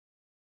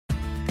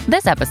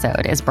This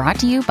episode is brought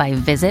to you by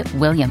Visit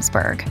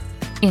Williamsburg.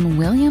 In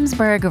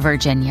Williamsburg,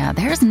 Virginia,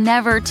 there's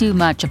never too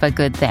much of a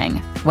good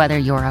thing. Whether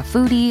you're a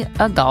foodie,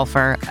 a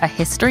golfer, a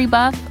history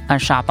buff, a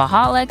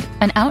shopaholic,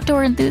 an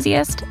outdoor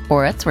enthusiast,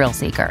 or a thrill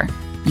seeker,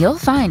 you'll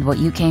find what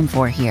you came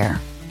for here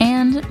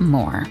and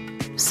more.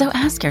 So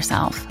ask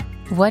yourself,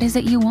 what is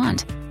it you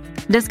want?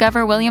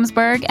 Discover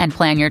Williamsburg and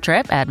plan your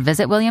trip at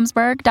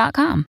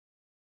visitwilliamsburg.com.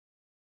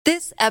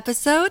 This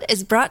episode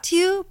is brought to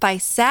you by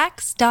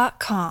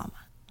Sax.com.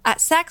 At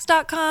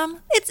Sax.com,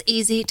 it's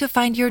easy to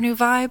find your new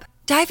vibe.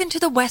 Dive into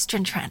the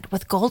Western trend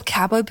with gold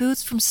cowboy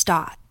boots from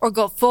Stott, or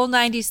go full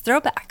 90s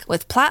throwback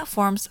with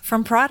platforms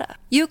from Prada.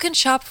 You can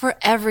shop for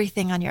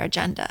everything on your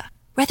agenda,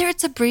 whether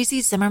it's a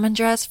breezy Zimmermann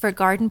dress for a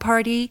garden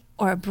party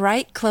or a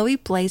bright Chloe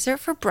blazer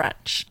for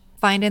brunch.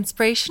 Find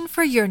inspiration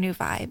for your new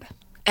vibe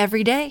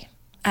every day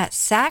at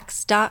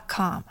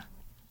Sax.com.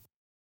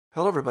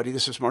 Hello, everybody.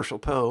 This is Marshall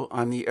Poe.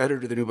 I'm the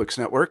editor of the New Books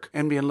Network.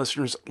 NBN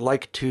listeners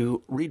like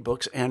to read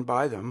books and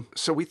buy them.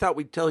 So we thought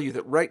we'd tell you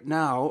that right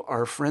now,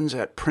 our friends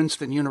at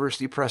Princeton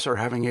University Press are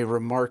having a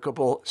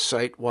remarkable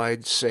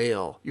site-wide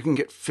sale. You can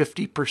get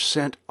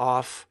 50%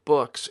 off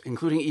books,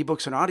 including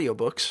ebooks and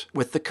audiobooks,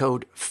 with the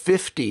code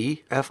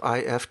 50,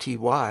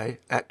 F-I-F-T-Y,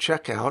 at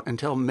checkout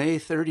until May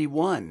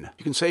 31.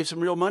 You can save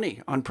some real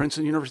money on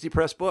Princeton University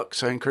Press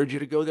books. I encourage you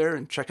to go there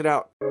and check it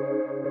out.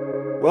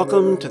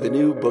 Welcome to the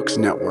New Books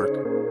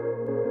Network.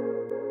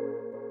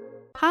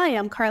 Hi,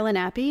 I'm Carla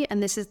Nappi,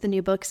 and this is the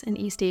New Books in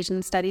East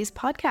Asian Studies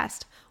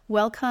podcast.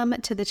 Welcome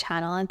to the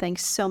channel, and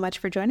thanks so much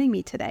for joining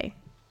me today.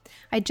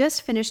 I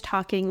just finished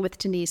talking with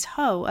Denise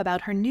Ho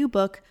about her new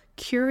book,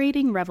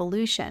 Curating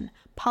Revolution,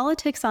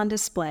 Politics on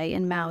Display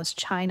in Mao's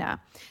China.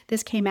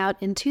 This came out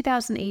in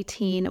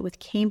 2018 with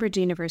Cambridge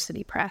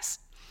University Press.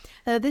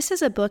 This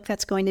is a book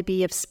that's going to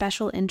be of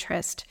special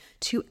interest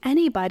to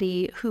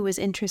anybody who is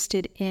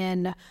interested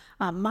in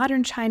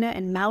modern China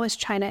and Maoist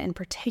China in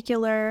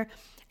particular,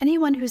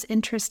 anyone who's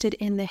interested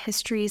in the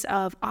histories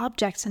of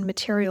objects and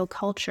material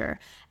culture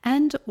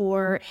and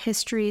or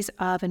histories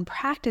of and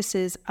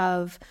practices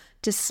of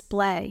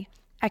display,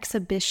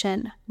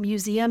 exhibition,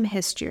 museum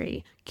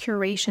history,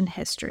 curation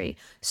history.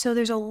 So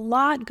there's a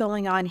lot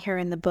going on here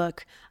in the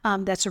book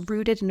that's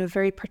rooted in a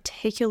very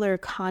particular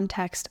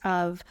context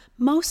of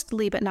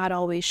mostly, but not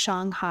always,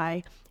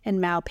 Shanghai and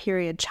Mao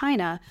period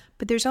China.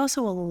 But there's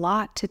also a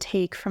lot to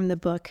take from the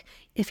book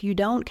if you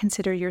don't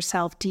consider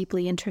yourself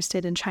deeply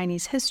interested in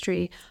Chinese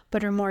history,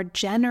 but are more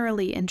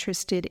generally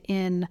interested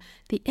in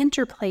the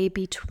interplay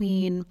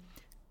between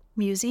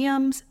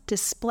museums,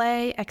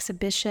 display,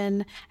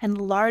 exhibition, and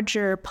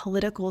larger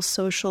political,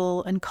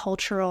 social, and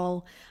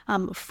cultural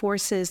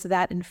forces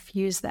that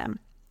infuse them.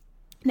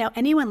 Now,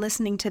 anyone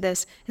listening to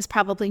this is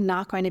probably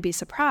not going to be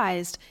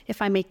surprised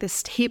if I make this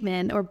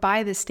statement or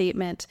by this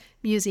statement,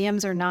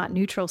 museums are not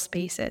neutral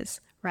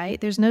spaces,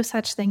 right? There's no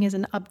such thing as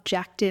an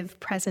objective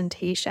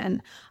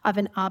presentation of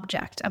an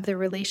object, of the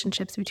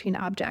relationships between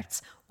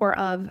objects, or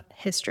of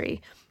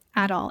history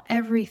at all.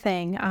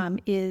 Everything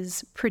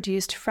is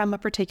produced from a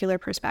particular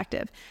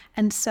perspective.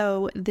 And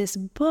so this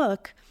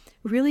book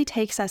really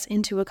takes us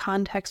into a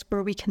context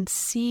where we can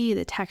see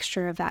the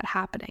texture of that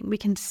happening. We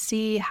can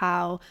see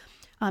how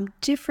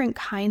different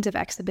kinds of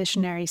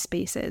exhibitionary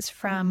spaces,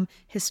 from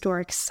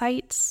historic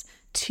sites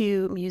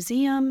to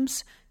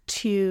museums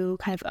to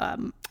kind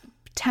of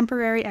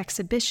temporary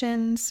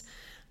exhibitions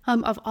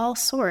of all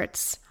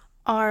sorts,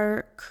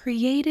 are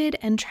created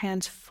and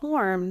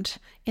transformed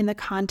in the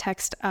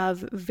context of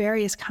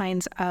various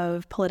kinds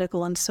of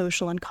political and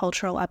social and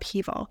cultural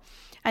upheaval.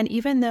 And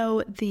even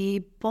though the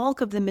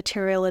bulk of the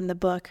material in the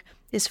book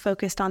is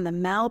focused on the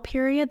Mao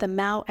period, the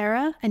Mao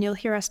era, and you'll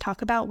hear us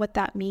talk about what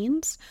that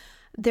means,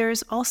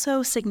 there's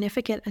also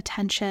significant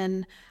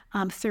attention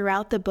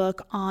throughout the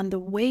book on the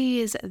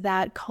ways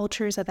that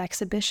cultures of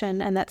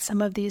exhibition and that some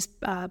of these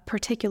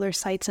particular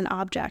sites and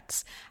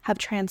objects have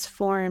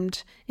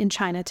transformed in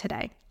China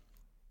today.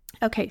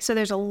 Okay, so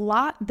there's a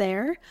lot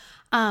there.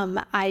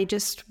 I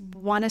just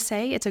want to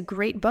say it's a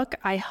great book.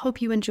 I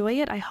hope you enjoy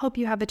it. I hope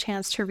you have a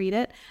chance to read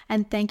it.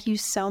 And thank you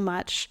so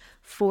much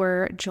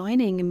for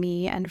joining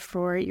me and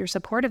for your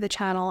support of the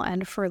channel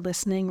and for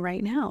listening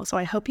right now. So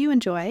I hope you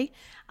enjoy.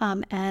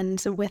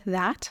 And with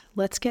that,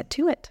 let's get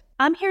to it.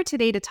 I'm here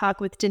today to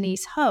talk with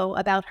Denise Ho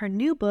about her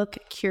new book,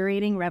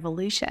 Curating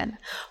Revolution.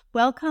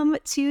 Welcome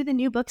to the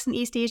New Books in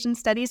East Asian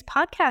Studies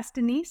podcast,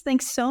 Denise.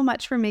 Thanks so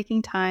much for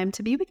making time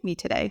to be with me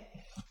today.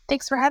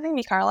 Thanks for having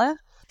me, Carla.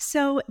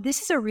 So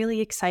this is a really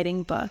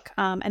exciting book,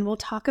 and we'll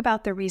talk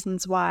about the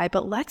reasons why,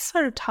 but let's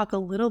sort of talk a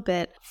little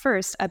bit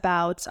first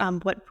about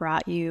what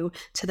brought you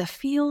to the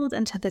field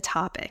and to the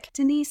topic.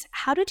 Denise,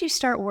 how did you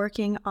start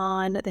working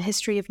on the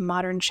history of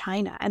modern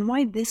China, and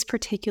why this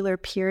particular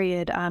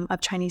period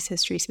of Chinese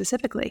history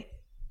specifically?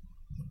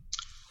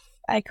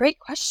 A great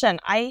question.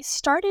 I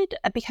started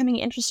becoming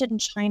interested in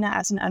China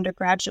as an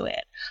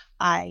undergraduate.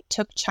 I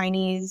took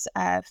Chinese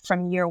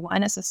from year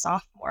one as a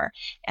sophomore,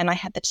 and I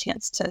had the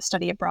chance to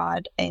study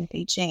abroad in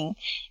Beijing.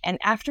 And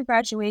after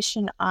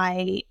graduation,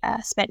 I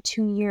spent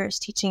 2 years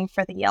teaching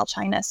for the Yale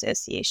China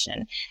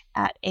Association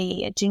at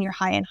a junior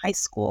high and high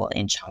school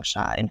in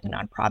Changsha in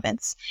Hunan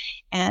province.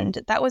 And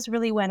that was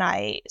really when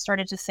I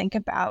started to think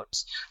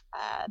about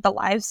the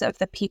lives of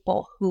the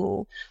people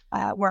who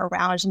were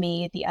around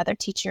me, the other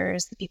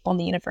teachers, the people in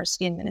the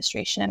university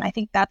administration. And I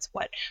think that's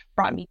what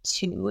brought me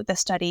to the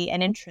study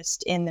and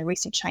interest in the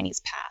recent Chinese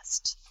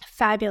past.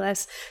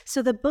 Fabulous.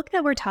 So the book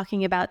that we're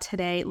talking about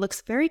today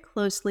looks very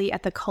closely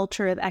at the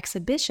culture of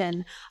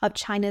exhibition of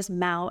China's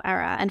Mao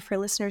era. And for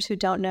listeners who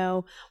don't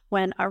know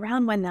when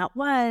that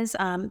was,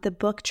 the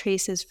book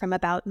traces from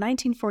about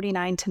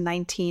 1949 to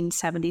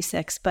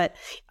 1976, but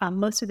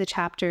most of the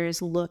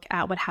chapters look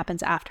at what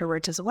happens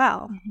afterwards as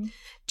well. Mm-hmm.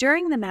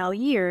 During the Mao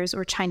years,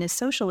 or China's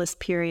socialist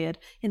period,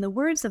 in the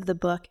words of the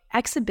book,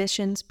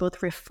 exhibitions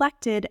both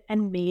reflected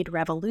and made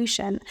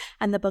revolution.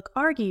 And the book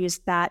argues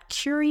that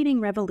curating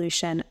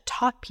revolution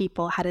taught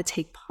people how to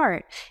take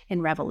part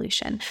in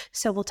revolution.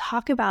 So we'll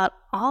talk about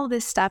all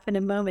this stuff in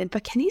a moment,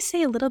 but can you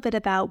say a little bit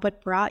about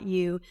what brought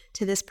you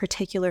to this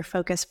particular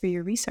focus for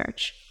your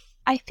research?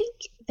 I think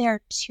there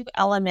are two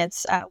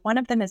elements. One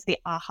of them is the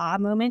aha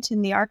moment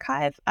in the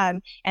archive,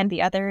 and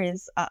the other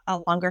is a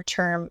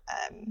longer-term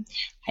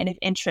kind of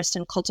interest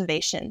in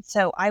cultivation.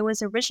 So I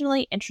was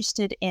originally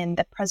interested in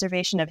the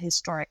preservation of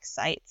historic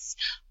sites.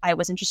 I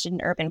was interested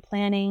in urban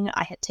planning.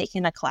 I had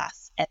taken a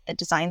class at the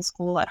design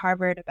school at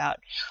Harvard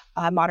about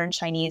modern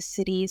Chinese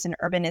cities and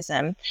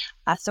urbanism.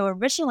 So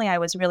originally I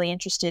was really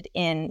interested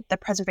in the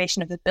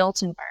preservation of the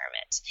built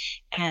environment.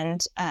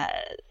 And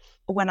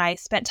when I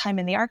spent time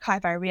in the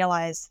archive, I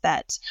realized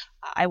that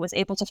I was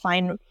able to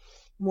find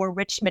more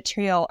rich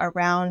material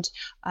around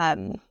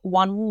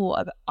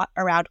Wanwu,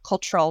 around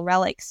cultural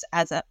relics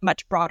as a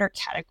much broader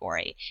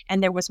category,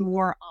 and there was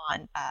more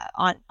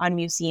on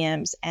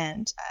museums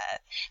and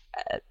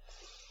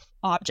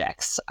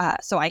objects.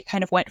 So I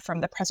kind of went from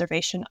the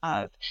preservation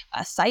of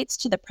sites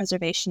to the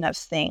preservation of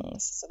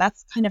things. So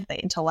that's kind of the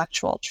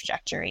intellectual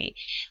trajectory.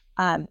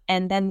 And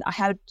then I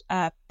had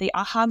the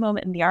aha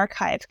moment in the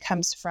archive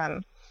comes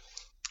from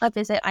a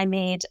visit I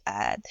made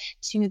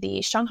to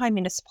the Shanghai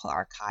Municipal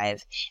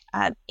Archive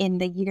in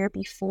the year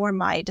before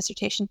my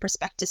dissertation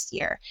prospectus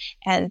year.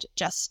 And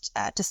just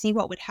to see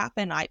what would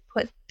happen, I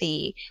put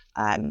the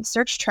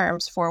search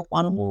terms for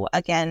Wanwu,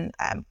 again,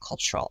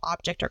 cultural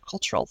object or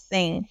cultural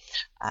thing,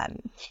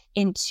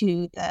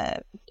 into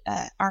the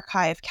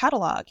archive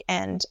catalog.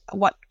 And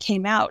what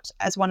came out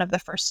as one of the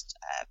first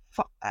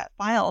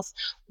files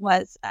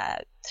was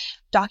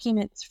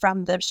documents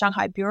from the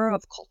Shanghai Bureau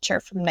of Culture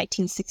from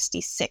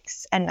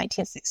 1966 and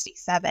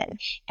 1967.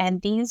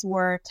 And these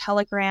were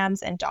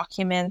telegrams and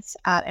documents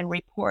and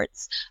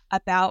reports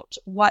about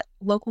what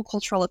local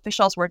cultural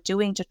officials were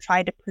doing to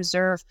try to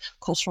preserve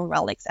cultural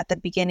relics at the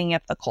beginning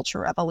of the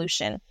Cultural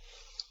Revolution.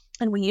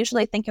 And we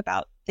usually think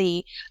about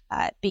the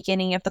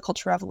beginning of the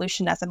Cultural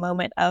Revolution as a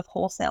moment of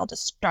wholesale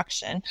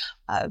destruction,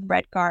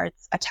 Red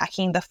Guards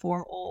attacking the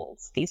Four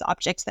Olds, these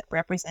objects that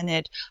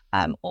represented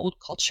old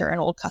culture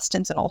and old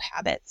customs and old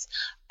habits.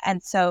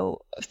 And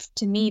so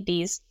to me,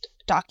 these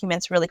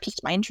documents really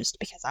piqued my interest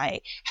because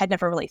I had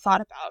never really thought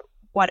about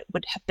what it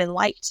would have been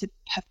like to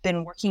have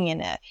been working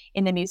in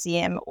a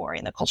museum or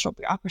in the cultural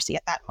bureaucracy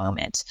at that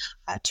moment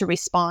to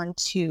respond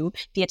to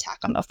the attack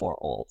on the Four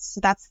Olds. So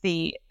that's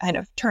the kind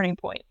of turning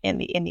point in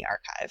the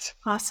archive.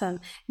 Awesome.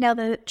 Now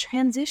the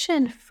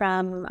transition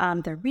from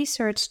the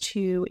research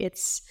to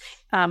its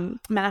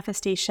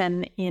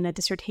manifestation in a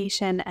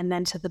dissertation and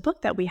then to the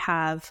book that we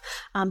have,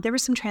 there were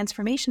some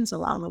transformations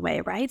along the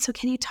way, right? So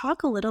can you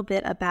talk a little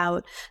bit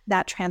about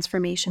that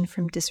transformation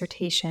from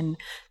dissertation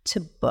to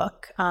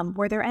book?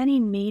 Were there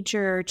any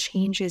major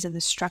changes in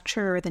the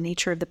structure or the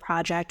nature of the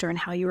project or in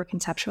how you were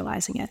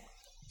conceptualizing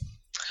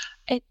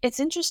it? It's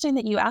interesting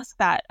that you ask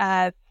that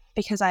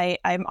because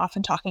I'm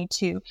often talking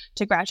to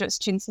graduate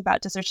students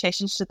about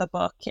dissertations to the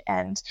book.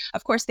 And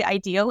of course, the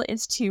ideal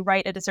is to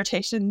write a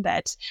dissertation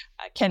that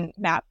can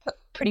map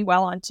pretty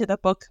well onto the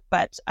book.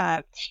 But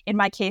in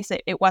my case,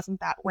 it wasn't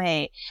that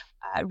way.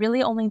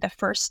 Really only the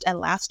first and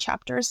last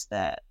chapters,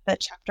 the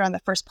chapter on the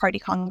First Party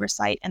Congress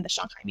site and the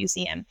Shanghai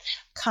Museum,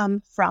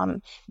 come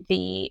from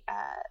the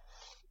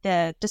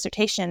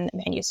dissertation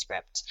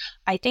manuscript.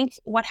 I think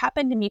what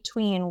happened in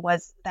between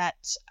was that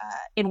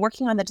in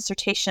working on the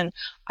dissertation,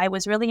 I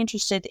was really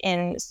interested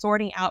in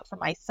sorting out for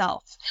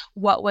myself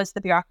what was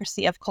the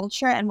bureaucracy of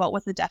culture and what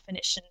was the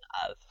definition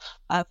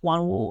of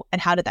Wanwu,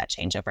 and how did that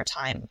change over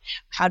time?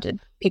 How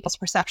did people's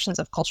perceptions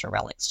of cultural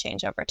relics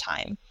change over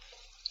time?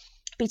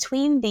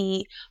 Between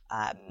the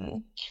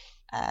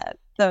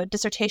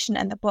dissertation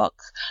and the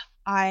book,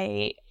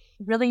 I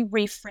really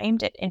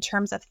reframed it in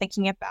terms of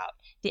thinking about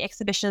the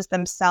exhibitions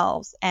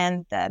themselves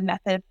and the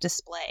method of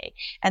display.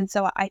 And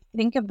so I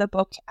think of the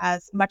book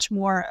as much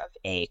more of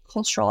a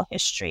cultural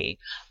history,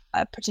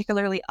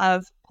 particularly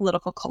of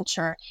political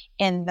culture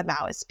in the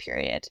Maoist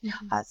period.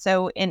 Mm-hmm.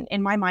 So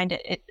in my mind,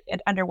 it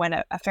underwent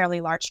a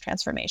fairly large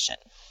transformation.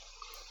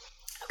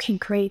 Okay,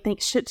 great.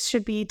 Thanks.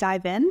 Should we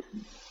dive in?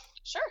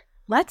 Sure.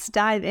 Let's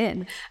dive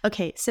in.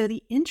 Okay, so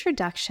the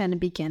introduction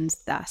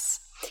begins thus.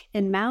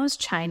 In Mao's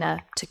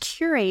China, to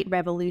curate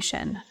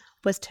revolution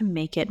was to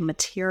make it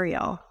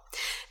material.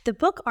 The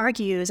book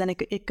argues, and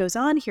it goes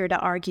on here to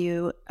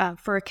argue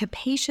for a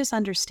capacious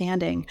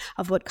understanding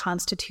of what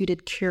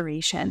constituted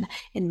curation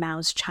in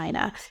Mao's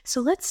China.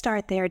 So let's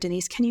start there,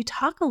 Denise. Can you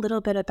talk a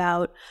little bit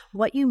about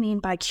what you mean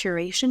by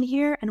curation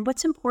here and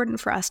what's important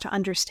for us to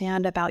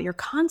understand about your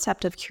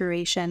concept of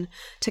curation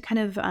to kind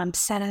of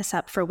set us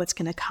up for what's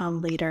going to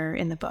come later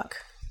in the book?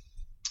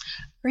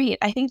 Great.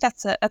 I think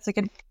that's a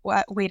good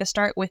way to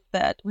start with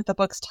the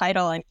book's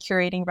title and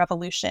curating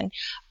revolution.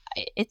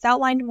 It's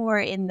outlined more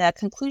in the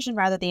conclusion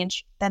rather than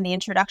the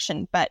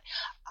introduction, but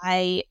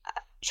I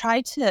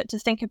try to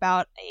think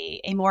about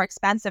a more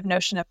expansive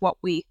notion of what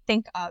we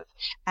think of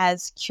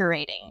as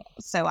curating.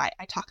 So I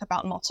talk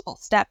about multiple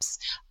steps.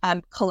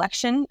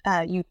 Collection,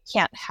 you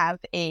can't have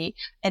an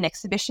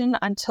exhibition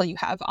until you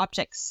have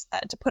objects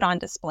to put on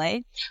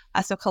display.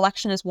 So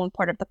collection is one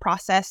part of the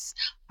process.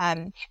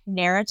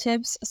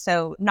 Narratives,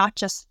 so not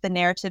just the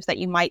narratives that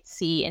you might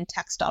see in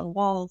text on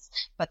walls,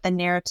 but the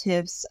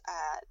narratives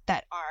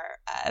that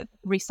are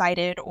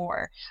recited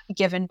or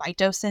given by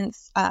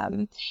docents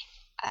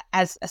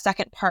as a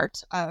second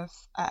part of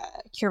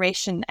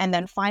curation. And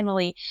then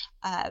finally,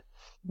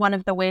 one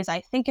of the ways I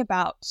think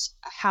about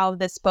how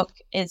this book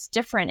is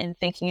different in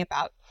thinking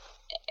about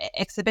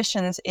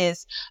exhibitions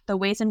is the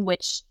ways in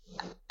which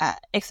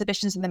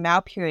exhibitions in the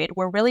Mao period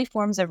were really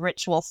forms of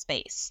ritual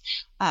space,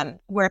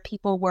 where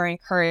people were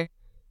encouraged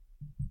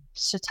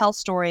to tell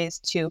stories,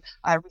 to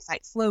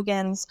recite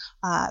slogans,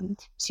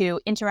 to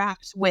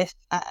interact with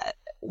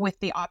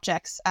the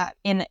objects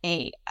in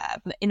a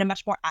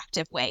much more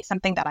active way,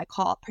 something that I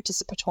call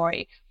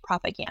participatory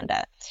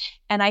propaganda.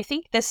 And I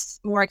think this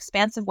more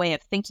expansive way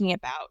of thinking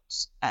about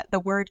the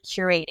word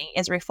curating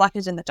is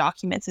reflected in the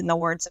documents in the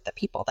words of the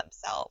people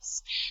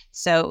themselves.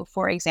 So,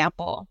 for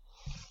example,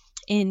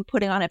 in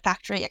putting on a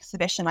factory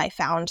exhibition, I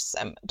found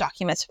some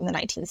documents from the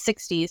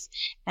 1960s,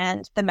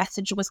 and the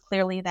message was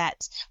clearly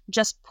that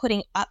just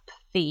putting up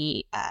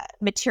the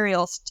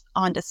materials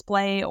on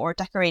display or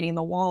decorating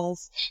the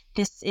walls,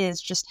 this is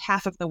just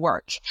half of the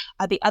work.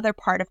 The other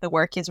part of the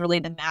work is really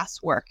the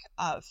mass work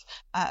of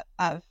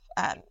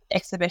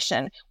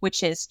exhibition,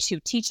 which is to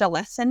teach a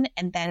lesson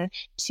and then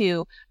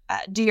to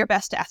do your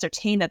best to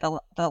ascertain that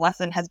the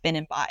lesson has been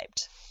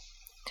imbibed.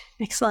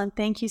 Excellent.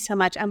 Thank you so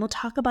much. And we'll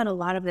talk about a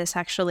lot of this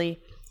actually,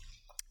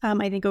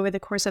 I think, over the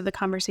course of the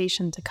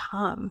conversation to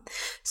come.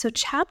 So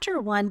chapter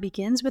 1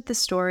 begins with the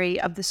story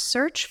of the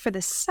search for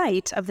the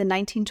site of the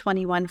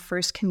 1921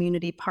 First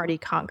Community Party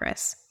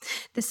Congress.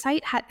 The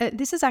site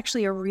this is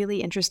actually a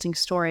really interesting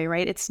story,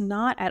 right? It's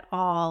not at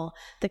all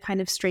the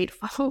kind of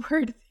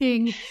straightforward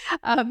thing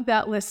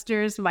that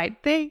listeners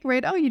might think,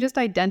 right? Oh, you just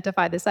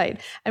identify the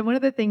site. And one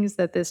of the things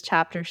that this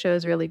chapter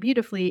shows really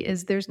beautifully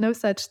is there's no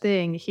such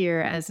thing here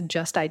as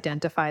just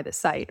identify the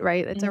site,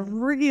 right? It's a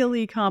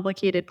really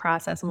complicated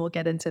process, and we'll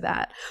get into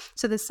that.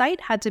 So the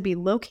site had to be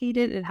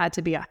located, it had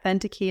to be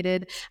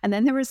authenticated, and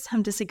then there was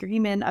some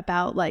disagreement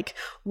about like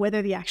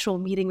whether the actual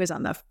meeting was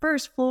on the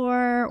first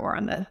floor or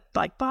on the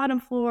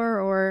bottom floor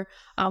or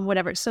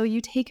whatever. So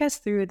you take us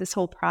through this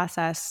whole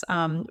process,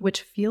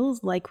 which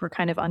feels like we're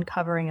kind of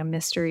uncovering a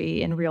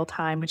mystery in real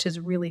time, which is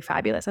really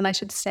fabulous. And I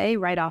should say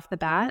right off the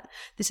bat,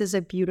 this is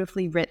a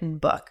beautifully written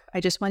book.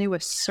 I just want to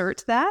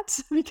assert that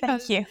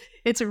because Thank you.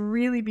 It's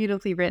really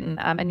beautifully written,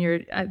 and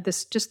the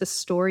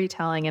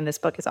storytelling in this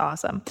book is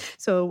awesome.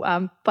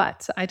 So,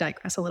 but I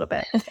digress a little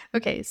bit.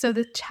 Okay, so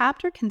the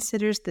chapter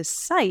considers the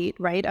site,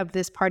 right, of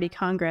this party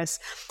congress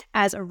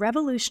as a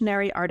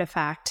revolutionary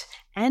artifact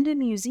and a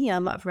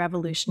museum of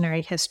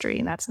revolutionary history.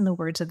 And that's in the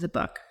words of the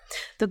book.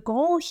 The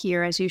goal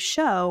here, as you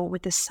show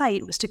with the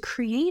site, was to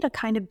create a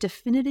kind of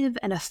definitive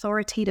and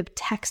authoritative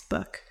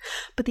textbook.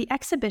 But the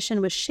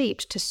exhibition was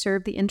shaped to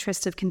serve the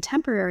interests of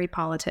contemporary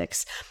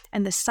politics,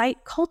 and the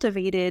site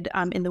cultivated,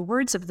 in the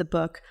words of the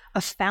book, a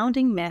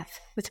founding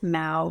myth with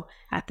Mao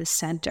at the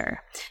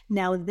center.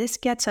 Now, this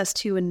gets us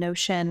to a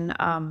notion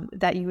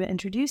that you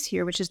introduce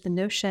here, which is the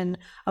notion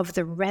of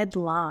the red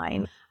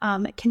line.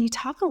 Can you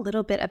talk a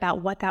little bit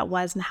about what that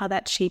was and how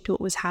that shaped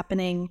what was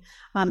happening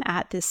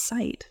at this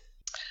site?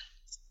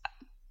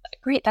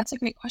 Great. That's a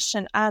great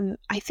question.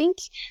 I think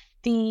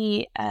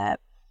the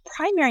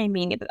primary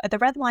meaning, the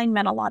red line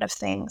meant a lot of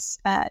things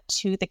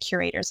to the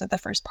curators of the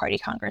First Party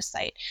Congress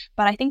site.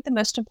 But I think the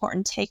most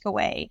important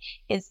takeaway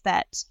is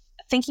that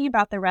thinking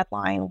about the red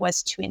line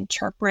was to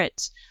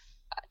interpret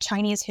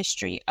Chinese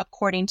history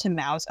according to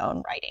Mao's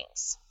own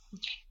writings.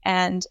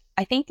 And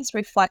I think this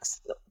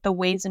reflects the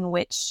ways in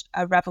which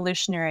a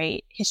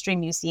revolutionary history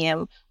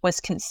museum was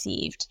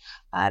conceived.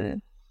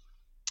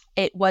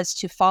 It was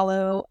to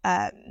follow,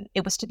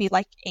 it was to be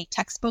like a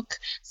textbook.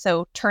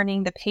 So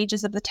turning the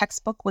pages of the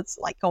textbook was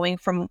like going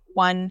from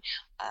one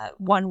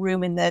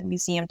room in the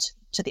museum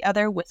to the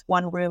other, with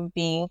one room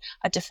being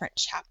a different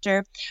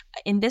chapter.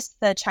 In this,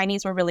 the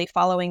Chinese were really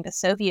following the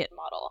Soviet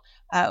model,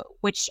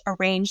 which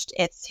arranged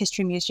its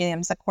history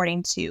museums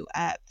according to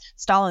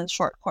Stalin's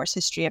short course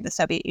history of the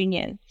Soviet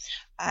Union.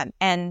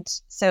 And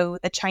so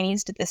the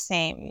Chinese did the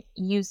same,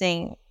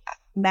 using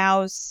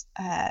Mao's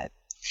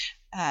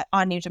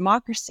On New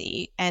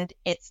Democracy and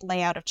its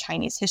layout of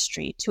Chinese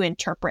history to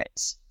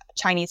interpret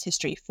Chinese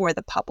history for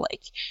the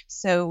public.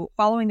 So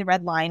following the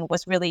red line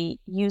was really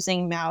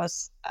using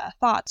Mao's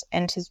thought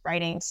and his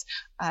writings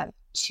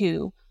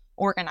to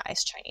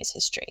organize Chinese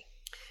history.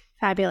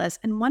 Fabulous.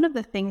 And one of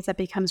the things that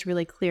becomes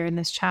really clear in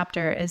this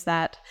chapter is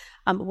that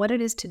what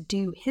it is to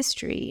do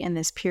history in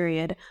this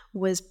period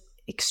was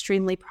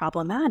extremely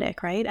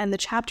problematic, right? And the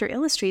chapter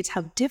illustrates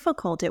how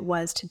difficult it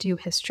was to do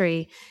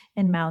history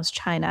in Mao's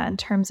China in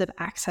terms of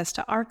access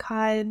to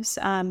archives,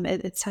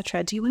 et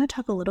cetera. Do you want to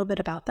talk a little bit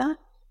about that?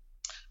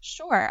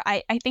 Sure.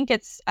 I think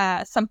it's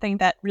something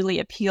that really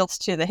appeals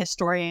to the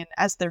historian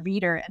as the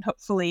reader, and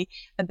hopefully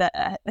the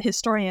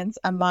historians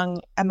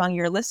among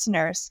your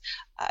listeners,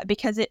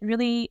 because it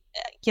really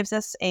gives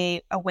us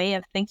a way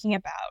of thinking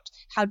about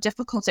how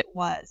difficult it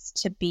was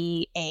to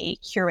be a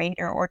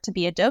curator or to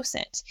be a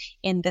docent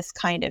in this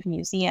kind of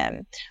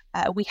museum.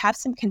 We have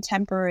some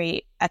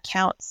contemporary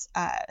accounts.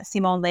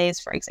 Simone Leys,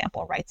 for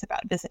example, writes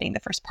about visiting the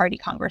First Party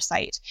Congress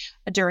site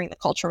during the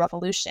Cultural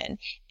Revolution.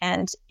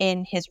 And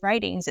in his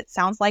writings, it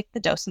sounds like the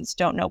docents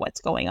don't know what's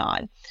going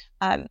on.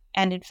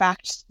 And in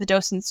fact, the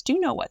docents do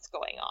know what's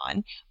going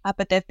on,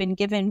 but they've been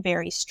given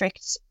very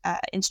strict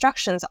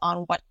instructions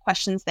on what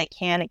questions they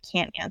can and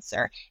can't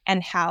answer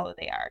and how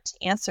they are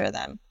to answer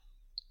them.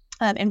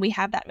 And we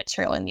have that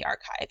material in the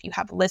archive. You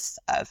have lists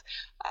of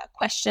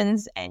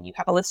questions, and you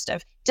have a list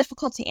of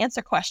difficult to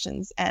answer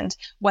questions and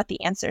what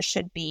the answers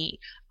should be.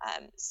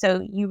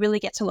 So you really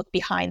get to look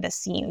behind the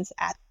scenes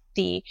at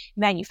the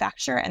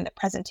manufacture and the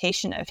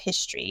presentation of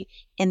history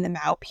in the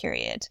Mao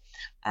period.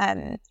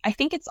 I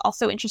think it's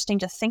also interesting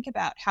to think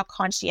about how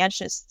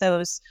conscientious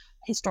those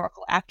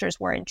historical actors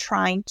were in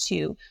trying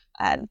to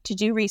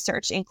do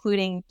research,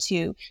 including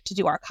to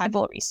do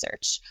archival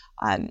research.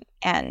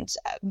 And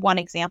one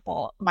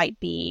example might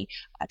be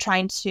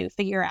trying to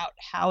figure out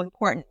how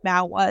important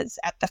Mao was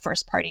at the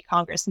First Party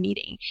Congress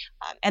meeting.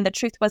 And the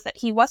truth was that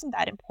he wasn't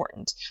that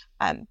important,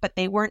 but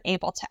they weren't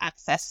able to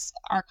access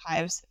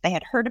archives they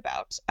had heard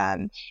about.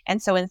 And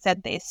so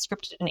instead they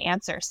scripted an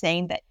answer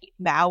saying that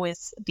Mao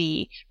is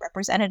the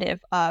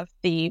representative of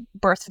the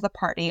birth of the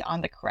party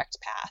on the correct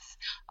path.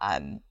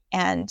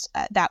 And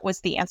that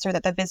was the answer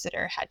that the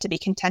visitor had to be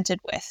contented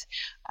with.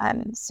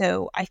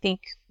 So I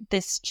think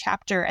this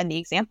chapter and the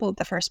example of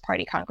the First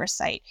Party Congress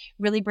site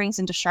really brings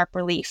into sharp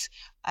relief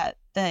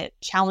the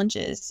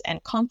challenges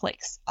and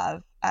conflicts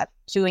of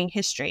doing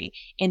history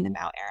in the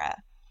Mao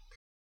era.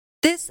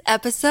 This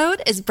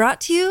episode is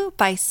brought to you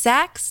by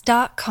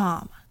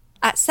Saks.com.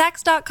 At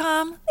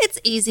Saks.com, it's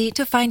easy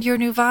to find your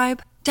new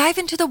vibe. Dive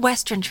into the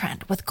Western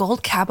trend with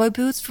gold cowboy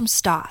boots from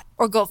Stott,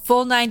 or go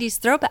full 90s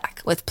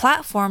throwback with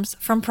platforms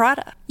from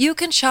Prada. You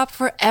can shop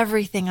for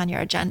everything on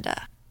your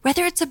agenda,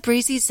 whether it's a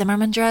breezy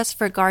Zimmermann dress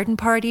for a garden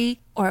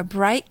party or a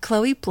bright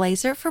Chloe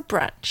blazer for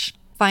brunch.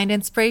 Find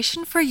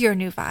inspiration for your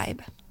new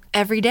vibe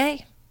every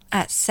day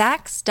at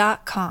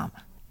Saks.com.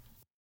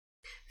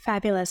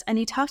 Fabulous. And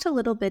you talked a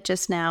little bit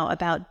just now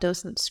about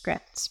docent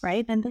scripts,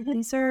 right? And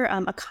these are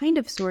a kind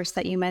of source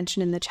that you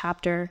mentioned in the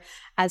chapter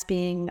as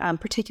being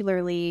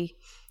particularly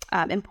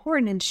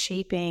important in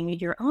shaping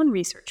your own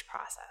research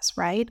process,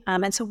 right?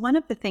 And so one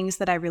of the things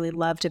that I really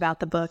loved about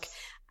the book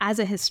as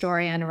a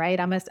historian, right?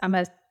 I'm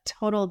a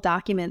total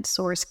document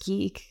source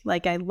geek.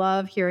 Like, I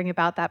love hearing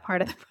about that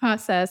part of the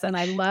process. And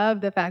I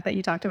love the fact that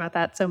you talked about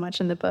that so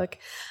much in the book.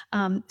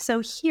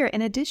 So here,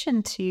 in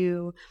addition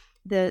to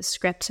the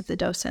scripts of the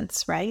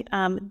docents, right?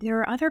 There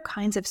are other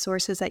kinds of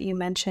sources that you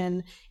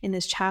mention in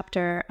this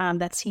chapter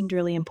that seemed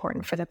really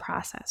important for the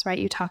process, right?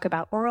 You talk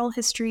about oral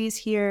histories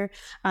here.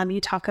 You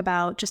talk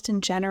about, just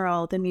in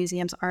general, the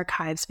museum's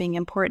archives being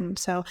important.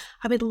 So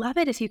I would love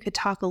it if you could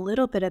talk a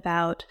little bit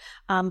about,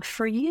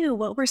 for you,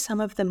 what were some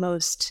of the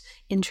most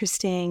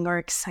interesting or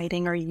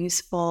exciting or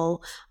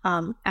useful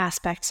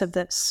aspects of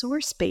the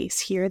source base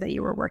here that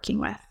you were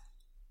working with?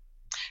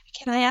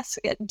 Can I ask,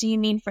 do you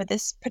mean for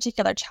this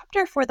particular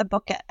chapter or for the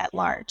book at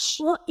large?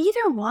 Well,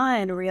 either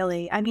one,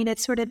 really. I mean,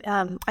 it's sort of,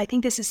 I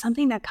think this is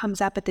something that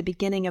comes up at the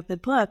beginning of the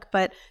book,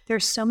 but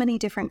there's so many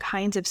different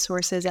kinds of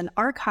sources, and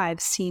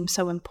archives seem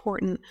so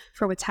important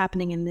for what's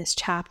happening in this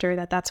chapter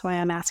that's why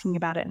I'm asking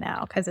about it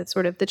now, because it's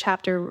sort of, the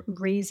chapter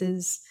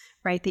raises,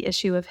 right, the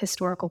issue of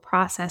historical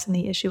process and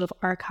the issue of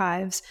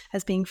archives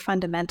as being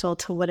fundamental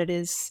to what it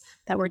is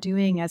that we're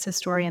doing as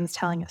historians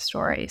telling a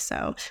story.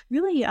 So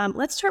really,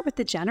 let's start with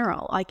the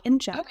general. Like, in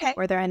general, okay.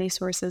 Were there any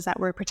sources that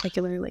were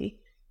particularly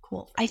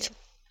cool for you?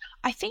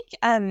 I think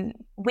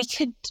we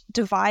could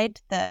divide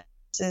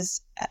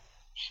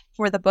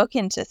for the book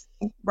into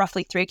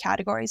roughly 3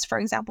 categories. For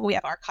example, we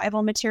have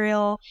archival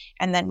material,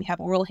 and then we have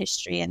oral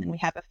history, and then we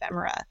have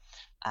ephemera.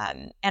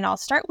 And I'll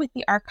start with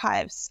the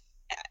archives.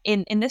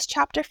 In this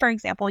chapter, for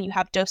example, you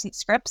have docent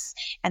scripts,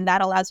 and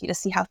that allows you to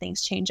see how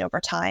things change over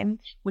time,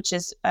 which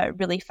is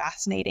really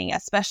fascinating,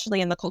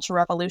 especially in the Cultural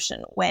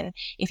Revolution, when,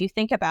 if you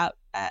think about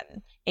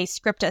a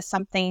script as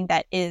something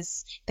that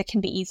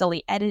can be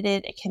easily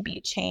edited. It can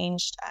be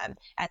changed.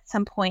 At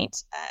some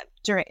point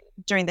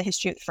during the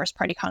history of the First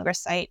Party Congress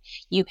site,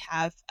 you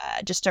have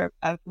just a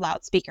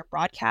loudspeaker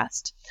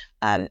broadcast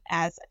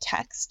as a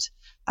text.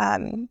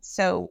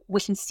 So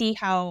we can see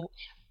how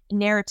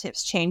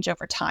narratives change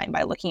over time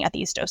by looking at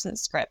these docent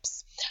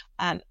scripts.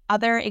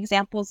 Other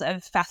examples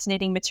of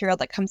fascinating material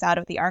that comes out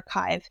of the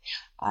archive,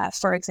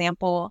 for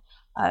example,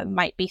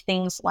 might be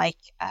things like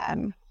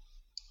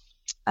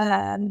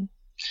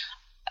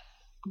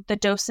the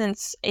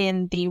docents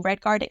in the Red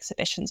Guard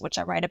exhibitions, which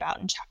I write about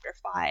in chapter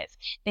 5.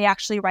 They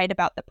actually write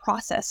about the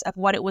process of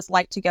what it was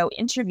like to go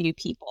interview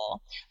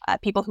people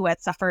who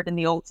had suffered in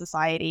the old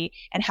society,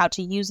 and how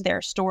to use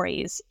their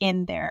stories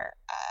in their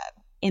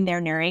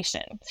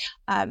narration.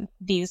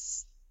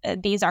 These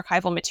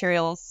archival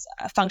materials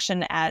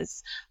function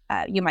as,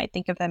 you might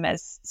think of them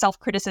as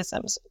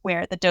self-criticisms,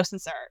 where the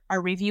docents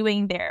are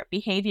reviewing their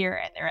behavior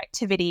and their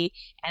activity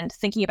and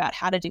thinking about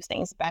how to do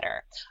things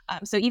better.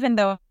 So even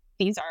though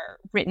these are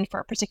written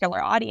for a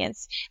particular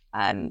audience,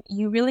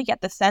 you really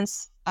get the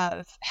sense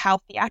of how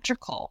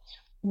theatrical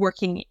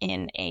working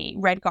in a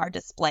Red Guard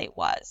display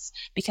was,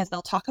 because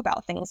they'll talk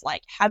about things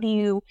like, how do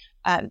you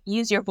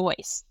use your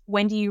voice?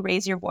 When do you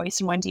raise your voice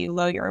and when do you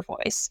lower your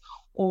voice?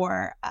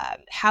 Or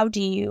how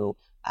do you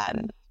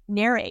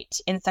narrate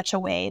in such a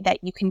way that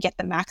you can get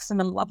the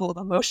maximum level of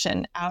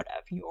emotion out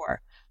of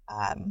your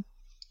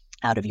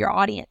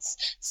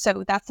audience?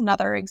 So that's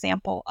another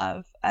example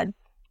of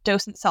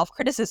docent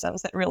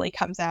self-criticisms that really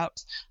comes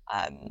out.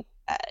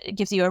 It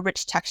gives you a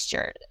rich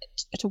texture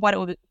to what it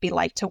would be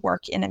like to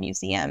work in a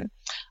museum.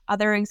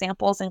 Other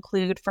examples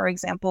include, for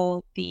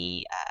example,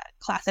 the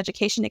class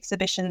education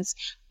exhibitions.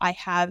 I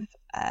have,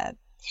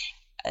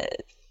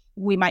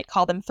 we might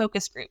call them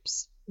focus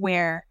groups,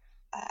 where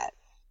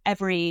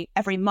every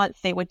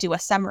month they would do a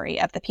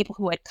summary of the people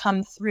who had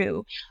come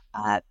through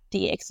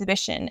the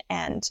exhibition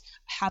and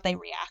how they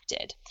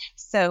reacted.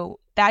 So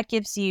that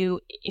gives you,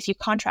 if you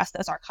contrast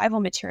those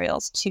archival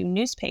materials to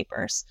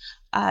newspapers,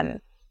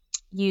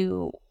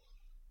 you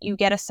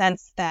get a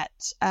sense that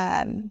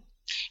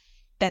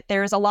that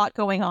there's a lot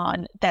going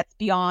on that's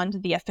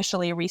beyond the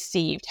officially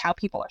received, how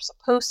people are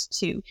supposed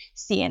to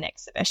see an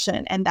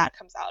exhibition, and that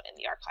comes out in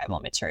the archival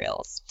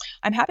materials.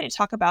 I'm happy to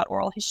talk about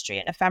oral history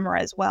and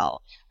ephemera as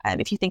well,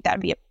 if you think that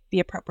would be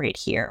appropriate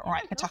here, or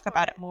I could talk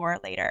about it more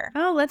later.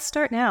 Oh, let's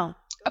start now.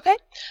 Okay.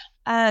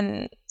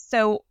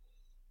 So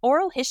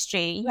oral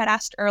history, you had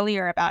asked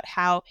earlier about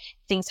how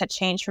things had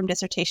changed from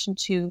dissertation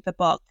to the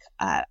book.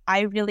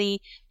 I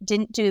really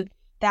didn't do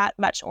that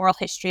much oral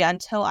history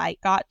until I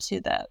got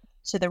to the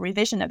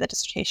revision of the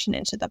dissertation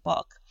into the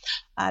book.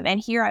 And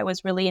here I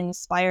was really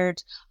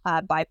inspired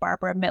by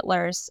Barbara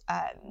Mittler's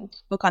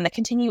book on the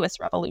continuous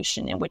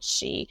revolution, in which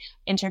she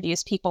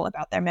interviews people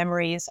about their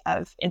memories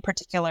of, in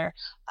particular,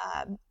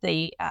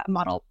 the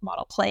model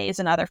plays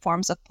and other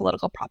forms of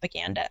political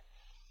propaganda.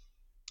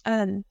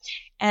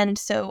 And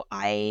so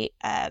I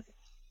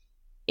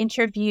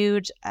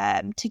interviewed,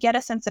 to get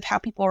a sense of how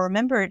people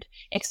remembered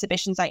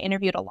exhibitions, I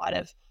interviewed a lot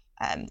of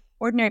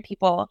ordinary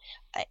people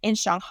in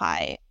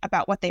Shanghai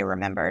about what they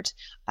remembered.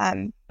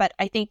 But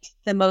I think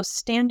the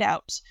most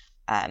standout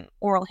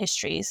oral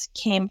histories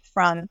came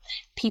from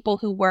people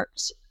who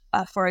worked,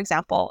 for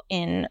example,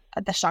 in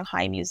the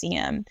Shanghai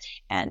Museum.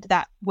 And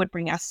that would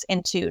bring us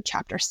into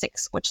chapter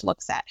 6, which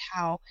looks at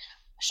how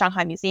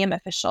Shanghai Museum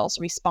officials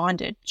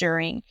responded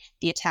during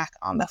the attack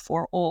on the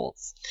Four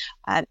Olds.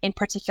 In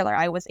particular,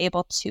 I was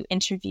able to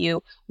interview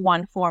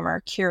one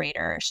former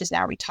curator, she's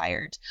now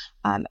retired,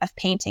 of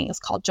paintings,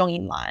 called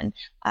Zhong Yinlan,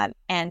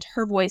 and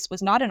her voice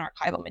was not in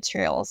archival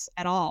materials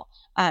at all,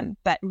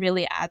 but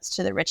really adds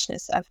to the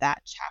richness of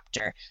that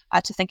chapter,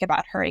 to think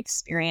about her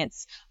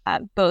experience,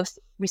 both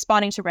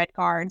responding to Red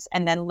Guards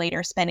and then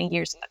later spending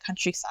years in the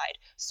countryside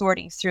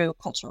sorting through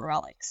cultural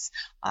relics,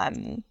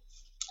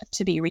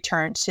 to be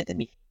returned to the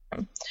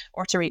museum,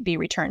 or to be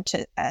returned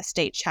to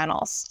state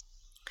channels.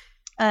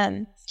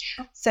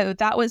 So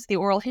that was the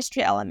oral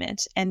history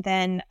element. And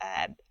then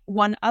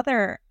one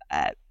other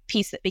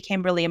piece that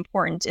became really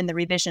important in the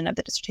revision of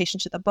the dissertation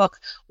to the book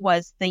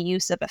was the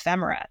use of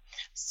ephemera.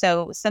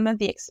 So some of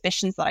the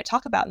exhibitions that I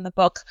talk about in the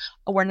book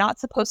were not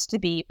supposed to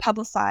be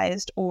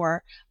publicized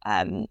or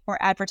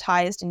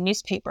advertised in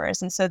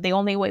newspapers. And so the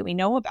only way we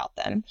know about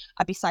them,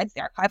 besides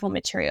the archival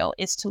material,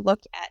 is to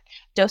look at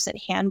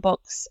docent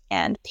handbooks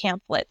and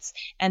pamphlets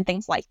and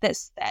things like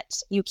this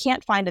that you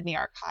can't find in the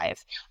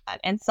archive,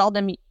 and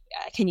seldom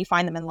can you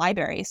find them in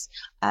libraries.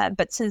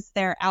 But since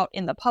they're out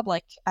in the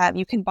public,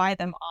 you can buy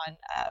them on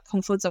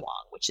Kung Fu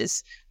Zawang, which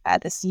is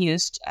this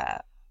used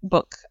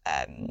book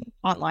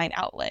online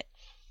outlet.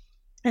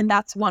 And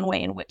that's one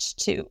way in which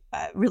to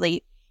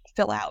really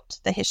fill out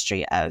the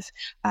history of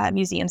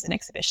museums and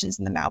exhibitions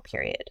in the Mao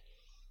period.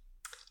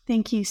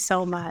 Thank you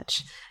so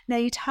much. Now,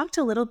 you talked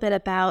a little bit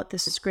about the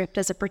script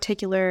as a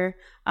particular,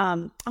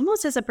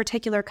 almost as a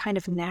particular kind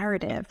of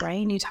narrative,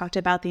 right? And you talked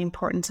about the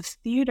importance of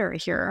theater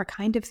here, a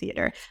kind of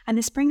theater. And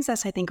this brings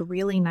us, I think,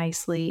 really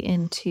nicely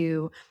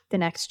into the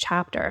next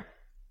chapter.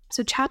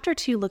 So chapter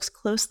 2 looks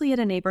closely at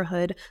a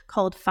neighborhood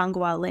called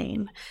Fanghua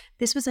Lane.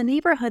 This was a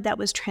neighborhood that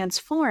was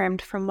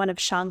transformed from one of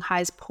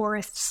Shanghai's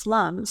poorest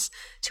slums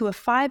to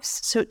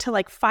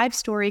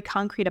five-story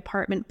concrete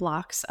apartment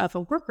blocks of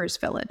a workers'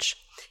 village.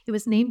 It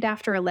was named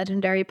after a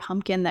legendary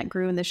pumpkin that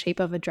grew in the shape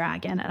of a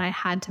dragon, and I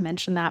had to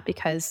mention that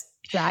because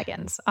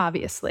dragons,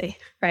 obviously,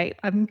 right?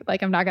 I'm not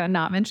going to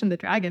not mention the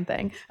dragon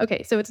thing.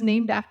 Okay, so it's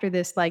named after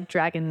this like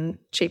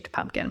dragon-shaped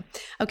pumpkin.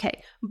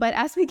 Okay, but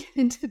as we get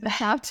into the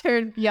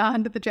chapter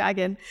beyond the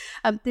dragon,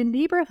 the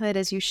neighborhood,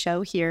 as you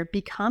show here,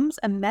 becomes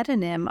a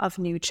metonym of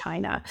New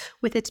China,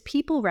 with its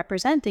people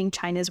representing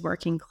China's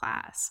working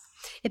class.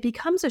 It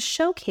becomes a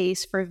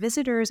showcase for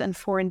visitors and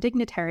foreign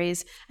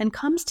dignitaries and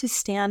comes to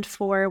stand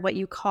for what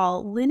you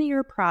call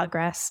linear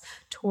progress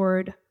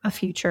toward a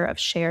future of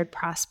shared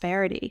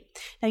prosperity.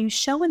 Now, you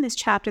show in this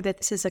chapter that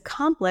this is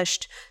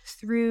accomplished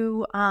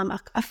through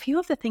a few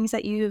of the things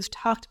that you've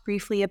talked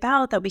briefly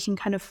about that we can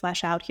kind of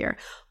flesh out here.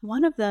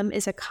 One of them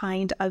is a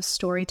kind of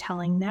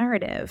storytelling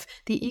narrative,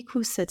 the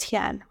Yiku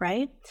Setian,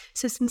 right?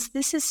 So since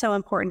this is so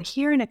important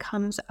here and it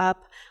comes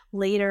up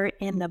later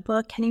in the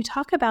book, can you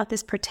talk about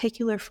this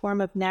particular form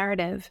of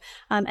narrative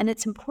and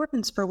its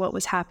importance for what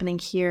was happening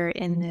here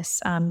in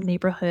this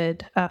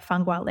neighborhood,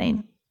 Fanghua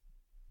Lane?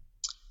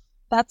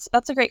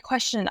 That's a great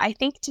question. I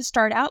think to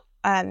start out,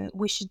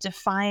 we should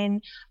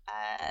define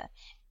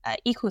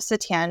Yiku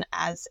Setian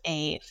as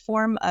a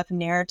form of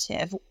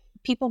narrative.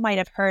 People might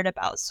have heard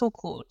about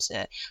soku,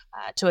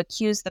 to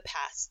accuse the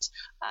past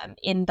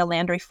in the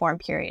land reform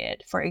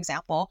period, for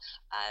example.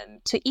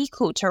 To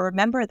iku, to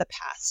remember the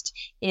past,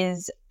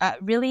 is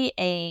really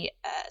a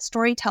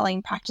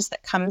storytelling practice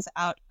that comes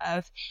out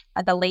of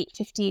the late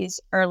 50s,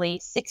 early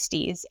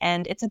 60s,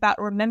 and it's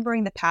about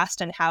remembering the past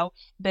and how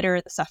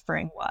bitter the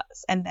suffering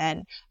was, and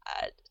then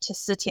to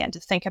sitian, to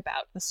think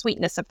about the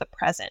sweetness of the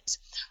present.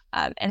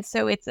 And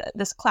so it's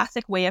this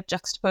classic way of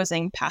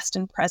juxtaposing past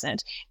and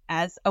present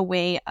as a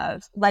way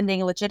of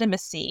lending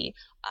legitimacy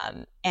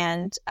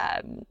and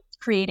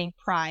creating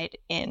pride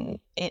in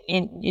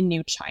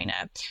New China.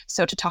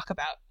 So to talk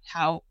about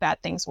how bad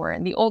things were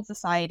in the old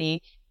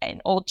society,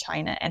 in old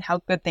China, and how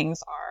good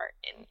things are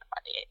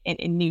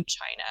in New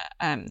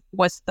China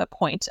was the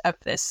point of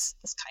this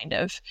kind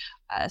of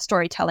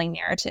storytelling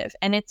narrative.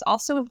 And it's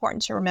also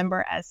important to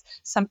remember as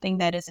something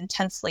that is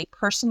intensely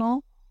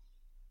personal.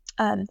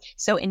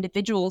 So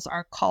individuals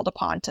are called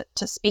upon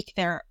to speak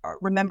or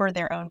remember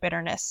their own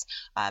bitterness.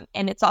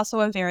 And it's also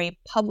a very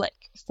public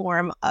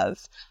form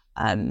of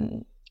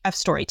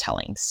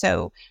storytelling.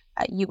 So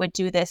you would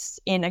do this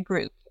in a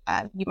group.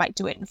 You might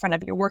do it in front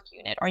of your work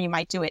unit, or you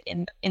might do it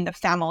in the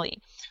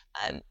family.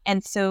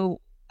 And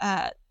so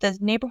the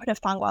neighborhood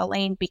of Fanghua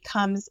Lane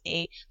becomes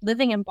a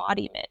living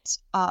embodiment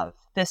of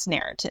this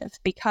narrative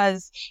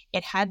because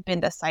it had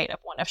been the site of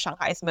one of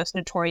Shanghai's most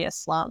notorious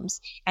slums,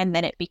 and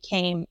then it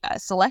became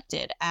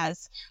selected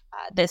as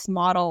this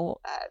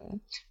model,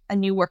 a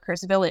new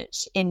workers'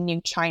 village in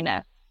New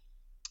China.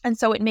 And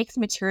so it makes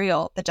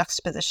material the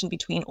juxtaposition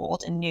between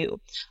old and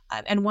new.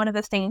 And one of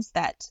the things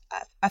that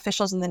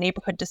officials in the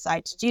neighborhood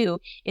decide to do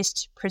is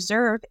to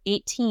preserve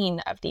 18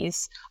 of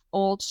these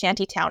old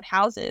shantytown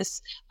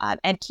houses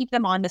and keep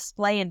them on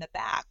display in the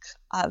back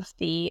of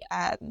the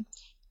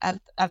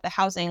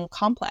housing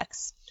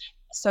complex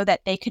so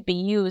that they could be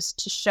used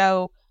to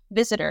show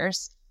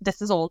visitors,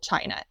 this is old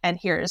China and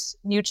here's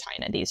new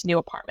China, these new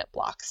apartment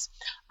blocks.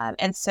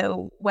 And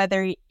so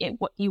whether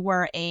you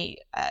were a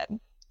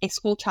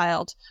school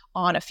child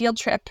on a field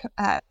trip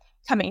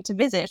coming to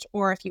visit,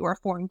 or if you were a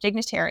foreign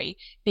dignitary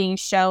being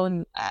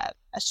shown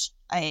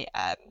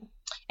an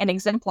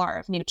exemplar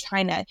of New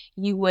China,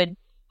 you would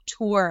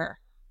tour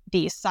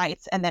these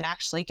sites and then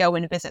actually go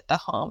and visit the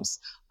homes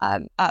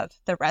of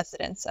the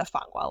residents of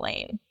Fanghua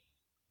Lane.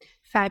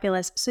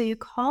 Fabulous. So you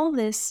call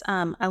this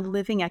a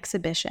living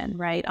exhibition,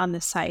 right, on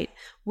the site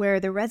where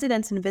the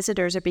residents and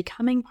visitors are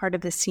becoming part of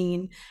the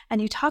scene.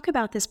 And you talk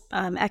about this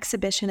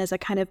exhibition as a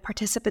kind of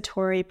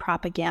participatory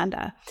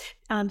propaganda.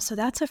 So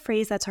that's a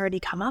phrase that's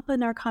already come up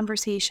in our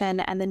conversation.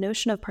 And the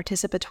notion of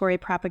participatory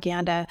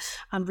propaganda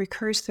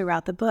recurs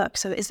throughout the book.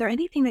 So is there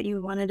anything that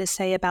you wanted to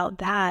say about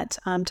that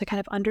to kind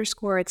of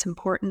underscore its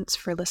importance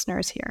for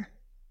listeners here?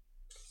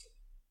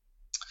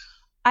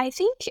 I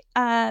think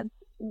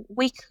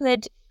we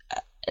could...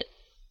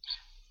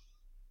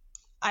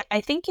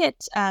 I think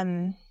it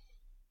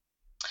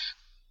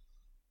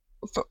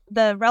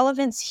the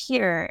relevance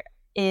here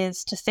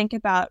is to think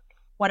about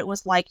what it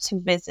was like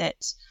to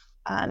visit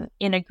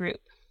in a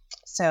group.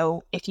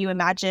 So if you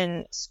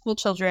imagine school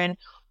children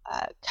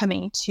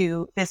coming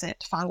to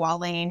visit Fanghua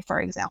Lane,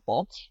 for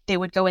example, they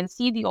would go and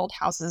see the old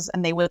houses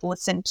and they would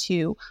listen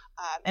to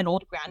an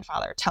old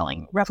grandfather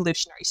telling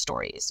revolutionary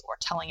stories or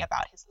telling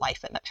about his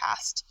life in the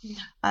past.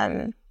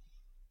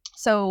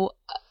 So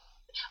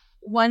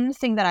one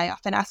thing that I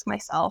often ask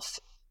myself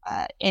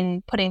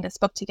in putting this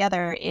book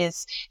together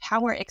is,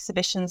 how are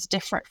exhibitions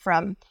different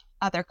from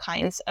other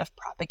kinds of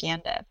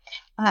propaganda?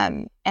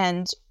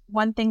 And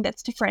one thing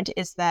that's different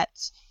is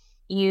that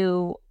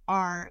you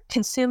are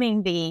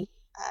consuming the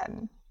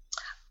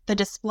the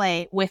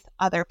display with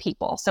other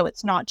people. So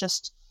it's not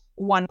just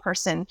one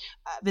person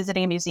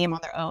visiting a museum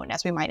on their own,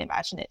 as we might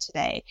imagine it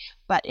today.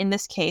 But in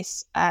this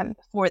case,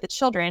 for the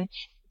children,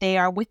 they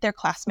are with their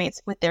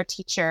classmates, with their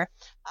teacher.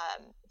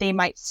 They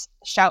might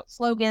shout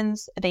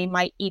slogans. They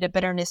might eat a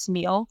bitterness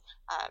meal.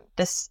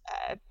 This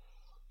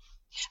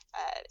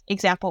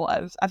example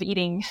of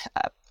eating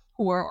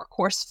poor or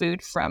coarse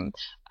food from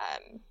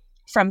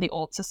the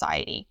old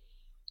society.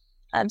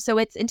 So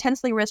it's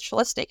intensely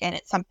ritualistic, and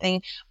it's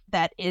something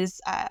that is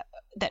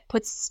that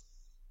puts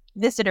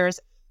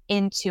visitors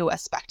into a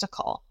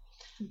spectacle.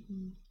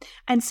 Mm-hmm.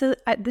 And so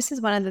this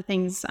is one of the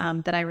things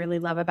that I really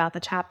love about the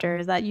chapter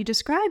is that you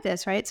describe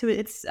this, right? So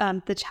it's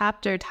the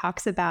chapter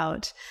talks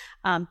about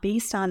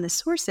based on the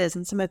sources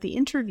and some of the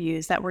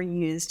interviews that were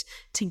used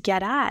to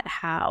get at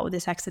how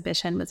this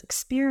exhibition was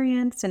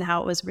experienced and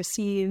how it was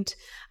received.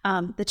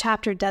 The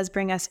chapter does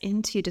bring us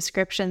into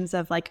descriptions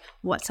of like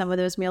what some of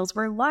those meals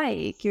were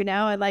like,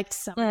 and like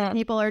some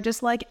people are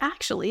just like,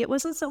 actually, it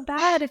wasn't so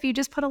bad if you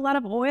just put a lot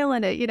of oil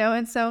in it,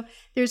 and so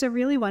there's a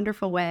really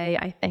wonderful way,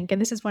 I think,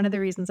 and this is one of the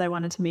reasons I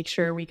wanted to make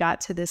sure we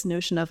got to this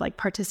notion of like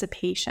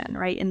participation,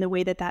 right? In the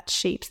way that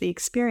shapes the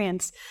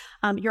experience.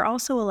 You're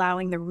also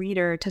allowing the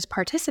reader to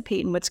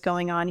participate in what's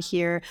going on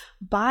here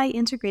by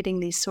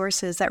integrating these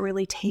sources that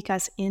really take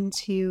us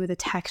into the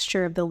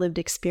texture of the lived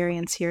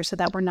experience here so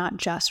that we're not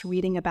just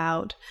reading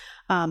about,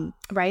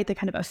 right, the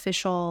kind of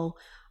official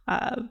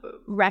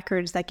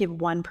records that give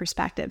one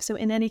perspective. So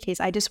in any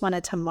case, I just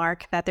wanted to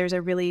mark that there's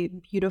a really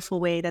beautiful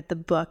way that the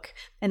book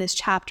and this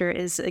chapter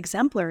is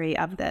exemplary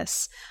of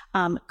this,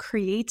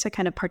 creates a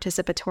kind of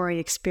participatory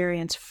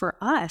experience for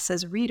us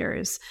as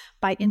readers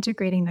by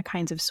integrating the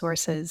kinds of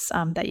sources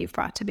that you've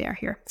brought to bear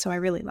here. So I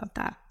really love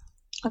that.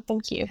 Oh,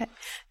 thank you. Okay.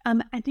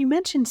 And you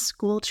mentioned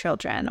school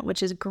children,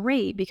 which is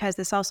great because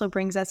this also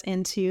brings us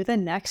into the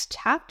next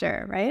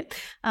chapter, right?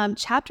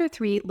 Chapter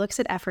 3 looks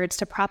at efforts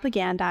to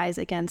propagandize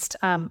against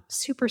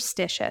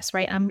superstitious,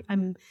 right?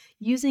 I'm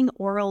using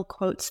oral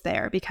quotes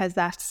there because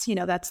that's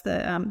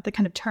the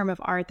kind of term of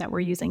art that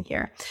we're using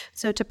here.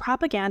 So to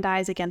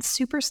propagandize against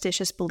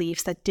superstitious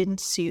beliefs that didn't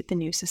suit the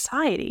new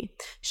society,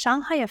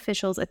 Shanghai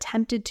officials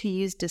attempted to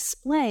use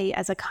display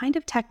as a kind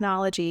of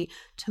technology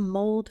to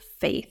mold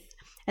faith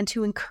and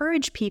to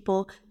encourage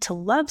people to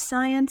love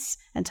science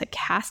and to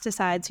cast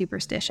aside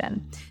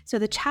superstition. So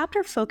the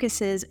chapter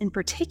focuses in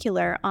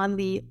particular on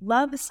the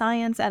Love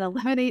Science and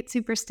Eliminate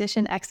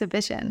Superstition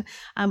exhibition,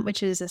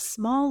 which is a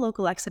small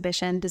local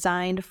exhibition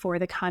designed for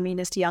the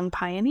communist young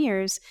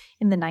pioneers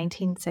in the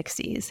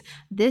 1960s.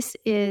 This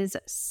is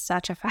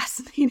such a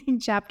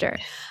fascinating chapter.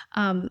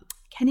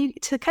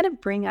 To kind of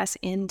bring us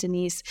in,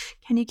 Denise,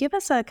 can you give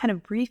us a kind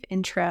of brief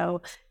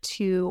intro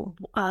to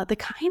the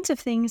kinds of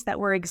things that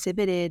were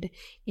exhibited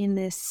in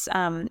this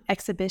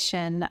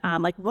exhibition?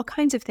 Like what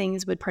kinds of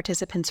things would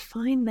participants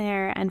find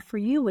there? And for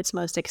you, what's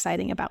most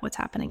exciting about what's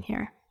happening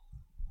here?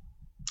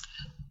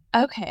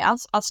 Okay,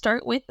 I'll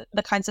start with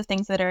the kinds of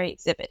things that are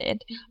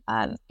exhibited.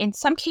 In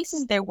some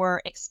cases, there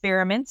were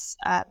experiments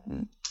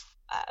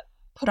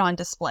put on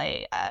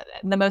display.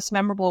 The most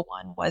memorable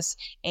one was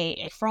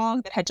a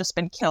frog that had just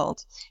been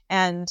killed.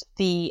 And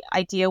the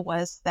idea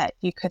was that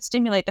you could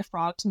stimulate the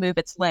frog to move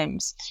its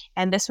limbs.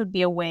 And this would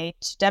be a way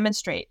to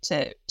demonstrate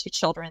to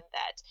children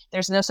that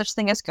there's no such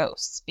thing as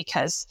ghosts,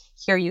 because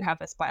here you have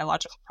this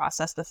biological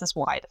process. This is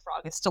why the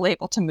frog is still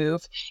able to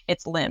move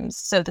its limbs.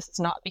 So this is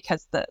not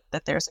because that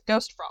there's a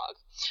ghost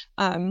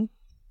frog.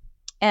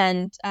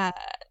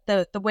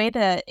 The way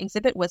the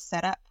exhibit was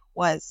set up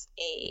was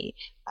a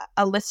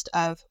list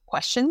of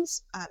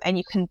questions, and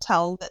you can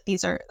tell that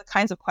these are the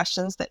kinds of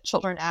questions that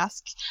children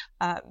ask.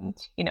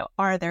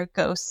 Are there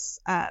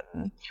ghosts?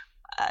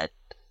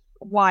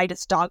 Why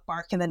does dog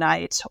bark in the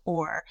night?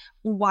 Or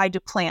why do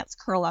plants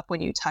curl up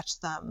when you touch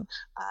them?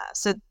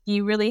 So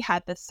you really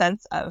had this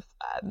sense of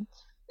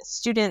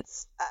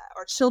students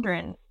or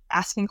children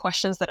asking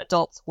questions that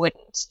adults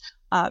wouldn't.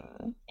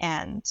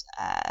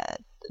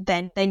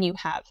 Then you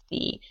have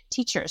the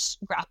teachers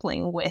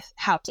grappling with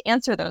how to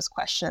answer those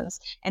questions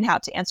and how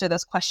to answer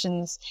those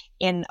questions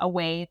in a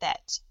way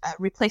that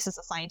replaces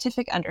a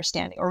scientific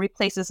understanding or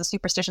replaces a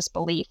superstitious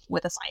belief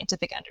with a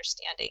scientific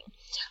understanding.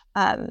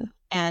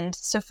 And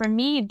so for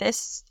me,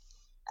 this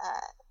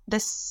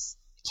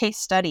case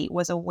study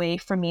was a way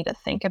for me to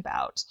think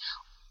about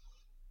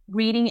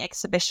reading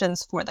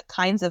exhibitions for the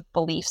kinds of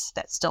beliefs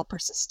that still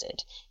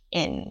persisted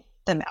in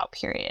the Mao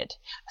period.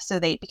 So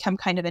they become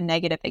kind of a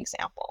negative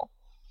example.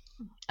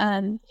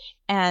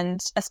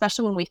 And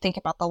especially when we think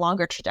about the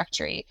longer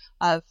trajectory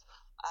of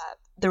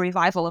the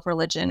revival of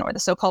religion, or the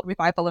so-called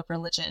revival of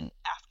religion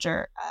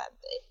after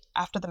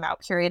the Mao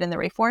period and the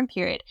Reform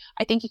period,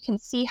 I think you can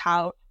see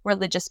how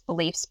religious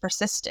beliefs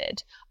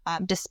persisted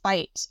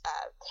despite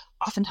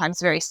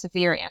oftentimes very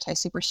severe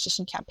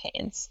anti-superstition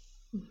campaigns.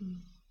 Mm-hmm.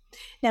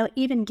 Now,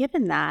 even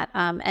given that,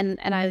 and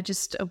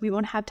we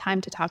won't have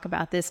time to talk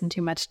about this in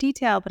too much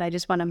detail, but I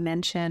just want to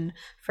mention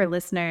for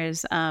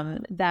listeners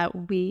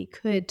that we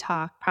could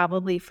talk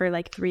probably for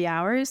like 3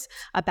 hours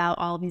about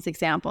all of these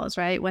examples,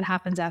 right? What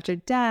happens after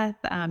death?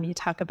 You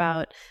talk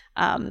about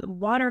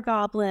water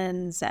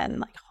goblins and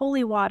like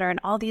holy water and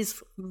all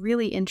these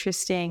really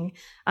interesting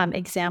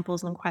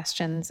examples and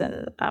questions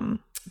and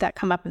that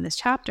come up in this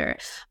chapter.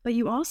 But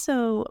you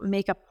also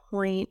make a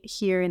point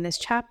here in this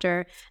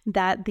chapter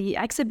that the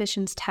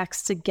exhibition's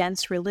texts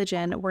against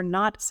religion were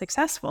not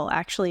successful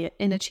actually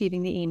in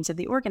achieving the aims of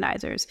the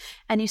organizers.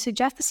 And you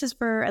suggest this is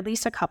for at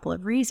least a couple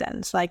of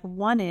reasons. Like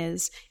one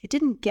is it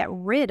didn't get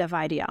rid of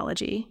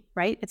ideology,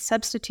 right? It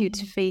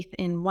substitutes faith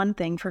in one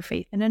thing for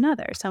faith in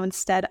another. So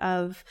instead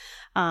of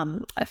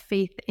a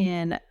faith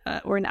in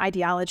or an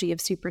ideology of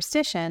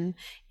superstition,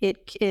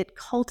 it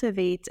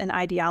cultivates an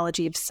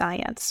ideology of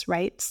science,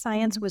 right?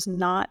 Science was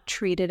not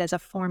treated as a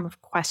form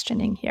of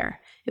questioning here.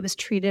 It was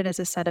treated as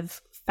a set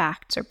of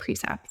facts or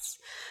precepts.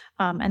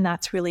 And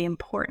that's really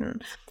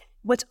important.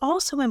 What's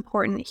also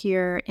important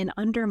here in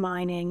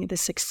undermining the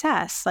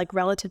success, like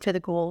relative to the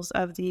goals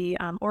of the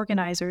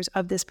organizers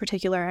of this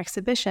particular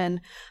exhibition,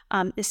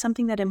 is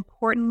something that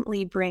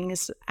importantly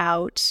brings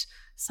out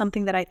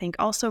something that I think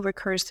also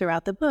recurs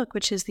throughout the book,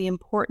 which is the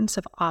importance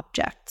of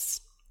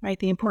objects, right?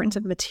 The importance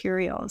of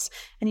materials.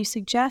 And you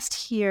suggest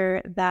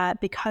here that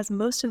because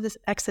most of this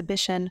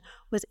exhibition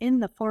was in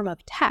the form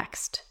of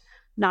text,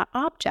 not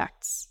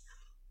objects,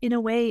 in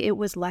a way it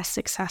was less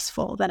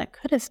successful than it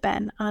could have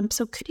been.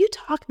 So could you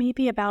talk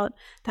maybe about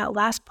that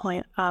last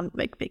point?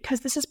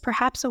 Because this is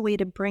perhaps a way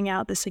to bring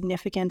out the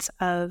significance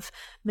of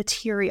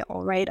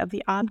material, right? Of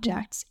the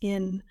objects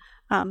in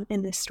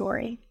this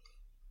story.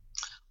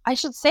 I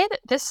should say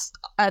that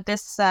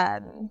this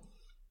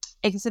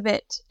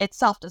exhibit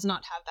itself does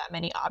not have that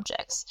many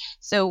objects.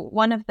 So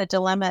one of the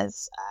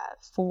dilemmas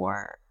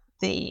for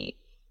the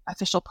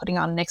official putting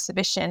on an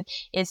exhibition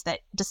is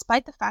that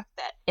despite the fact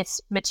that it's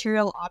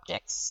material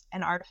objects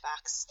and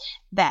artifacts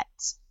that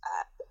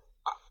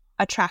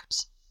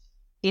attract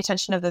the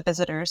attention of the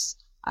visitors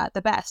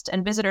the best,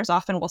 and visitors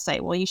often will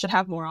say, well, you should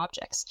have more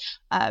objects.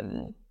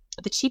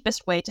 The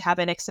cheapest way to have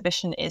an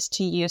exhibition is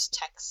to use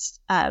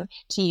text,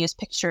 to use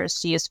pictures,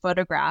 to use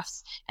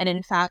photographs. And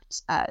in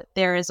fact,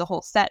 there is a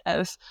whole set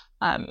of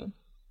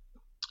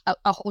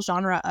a whole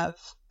genre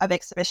of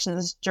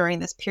exhibitions during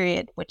this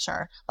period, which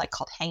are like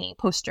called hanging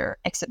poster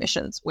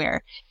exhibitions,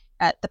 where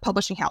the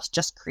publishing house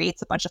just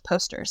creates a bunch of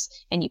posters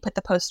and you put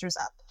the posters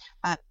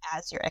up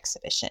as your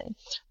exhibition.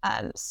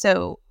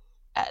 So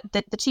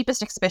the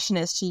cheapest exhibition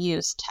is to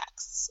use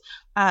texts.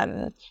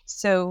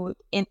 So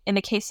in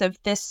the case of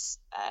this,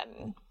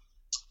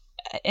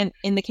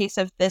 in the case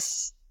of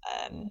this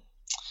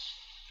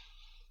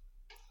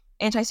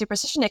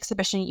anti-superstition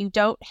exhibition, you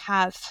don't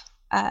have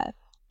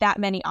that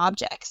many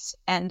objects,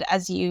 and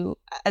as you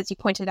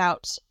pointed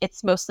out,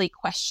 it's mostly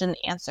question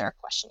answer,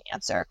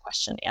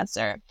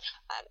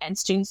 and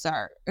students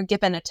are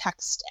given a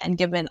text and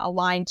given a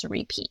line to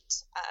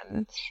repeat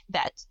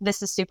that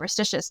this is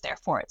superstitious,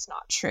 therefore it's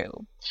not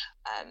true.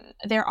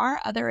 There are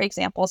other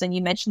examples, and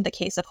you mentioned the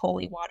case of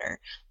holy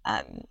water,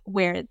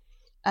 where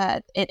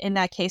in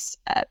that case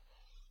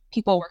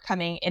people were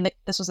coming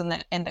this was in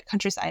the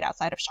countryside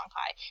outside of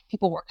Shanghai.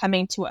 People were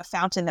coming to a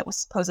fountain that was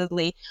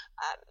supposedly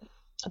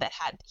that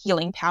had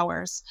healing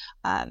powers,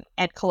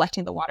 and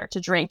collecting the water to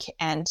drink.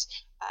 And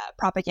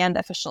propaganda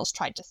officials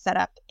tried to set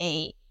up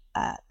a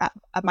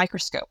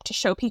microscope to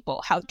show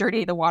people how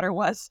dirty the water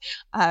was,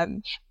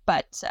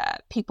 but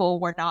people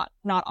were not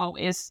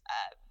always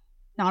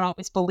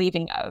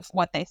believing of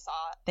what they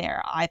saw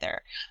there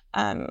either.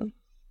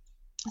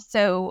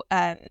 So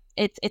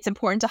it's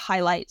important to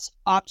highlight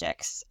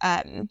objects,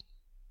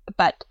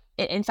 but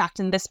in fact,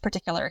 in this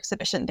particular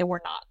exhibition, there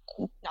were not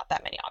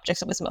that many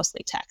objects. It was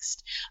mostly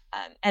text.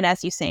 And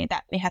as you say,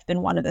 that may have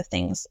been one of the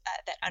things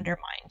that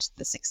undermined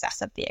the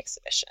success of the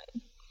exhibition.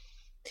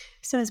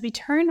 So as we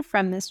turn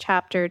from this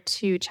chapter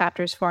to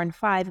chapters 4 and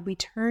 5, we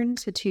turn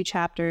to two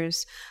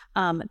chapters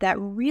that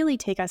really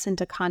take us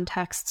into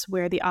contexts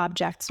where the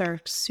objects are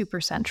super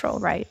central,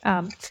 right?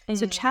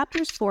 So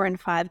chapters 4 and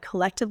 5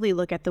 collectively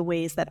look at the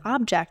ways that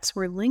objects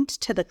were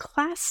linked to the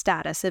class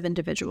status of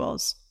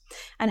individuals,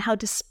 and how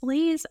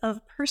displays of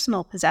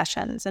personal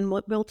possessions, and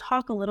we'll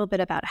talk a little bit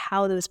about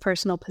how those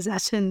personal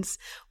possessions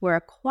were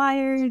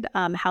acquired,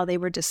 how they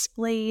were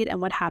displayed,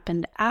 and what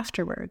happened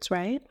afterwards,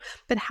 right?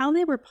 But how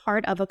they were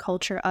part of a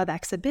culture of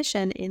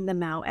exhibition in the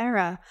Mao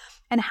era,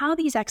 and how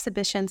these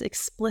exhibitions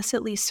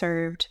explicitly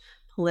served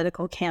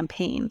political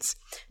campaigns.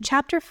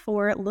 Chapter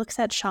 4 looks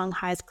at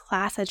Shanghai's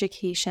class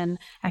education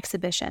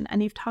exhibition,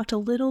 and you've talked a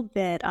little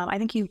bit, I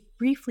think you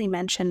briefly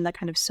mentioned the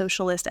kind of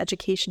socialist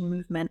education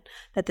movement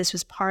that this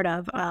was part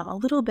of a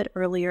little bit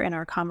earlier in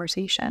our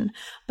conversation.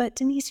 But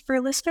Denise,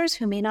 for listeners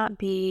who may not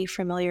be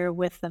familiar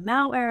with the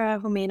Mao era,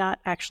 who may not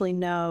actually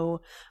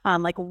know,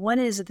 what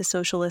is the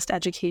socialist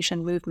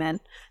education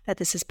movement that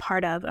this is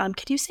part of?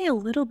 Could you say a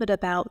little bit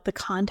about the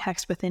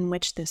context within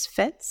which this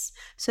fits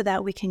so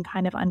that we can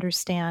kind of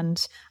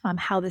understand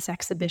how this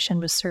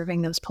exhibition was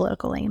serving those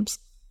political aims?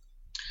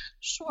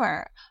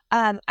 Sure.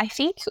 I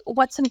think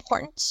what's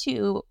important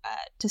to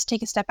just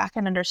take a step back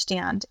and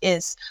understand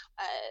is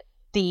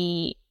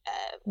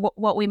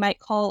what we might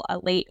call a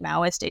late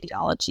Maoist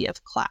ideology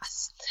of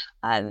class.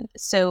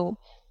 So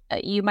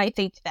you might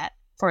think that,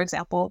 for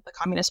example, the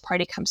Communist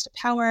Party comes to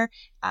power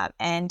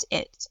and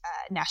it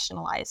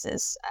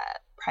nationalizes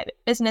private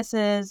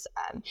businesses.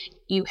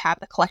 You have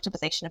the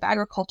collectivization of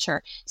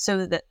agriculture.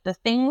 So that the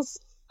things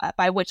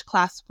by which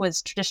class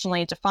was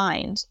traditionally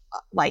defined,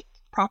 like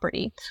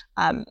property,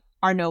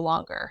 are no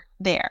longer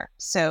there.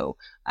 So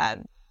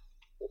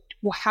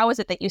how is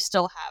it that you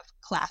still have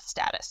class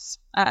status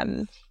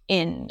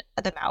in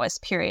the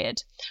Maoist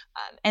period?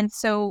 And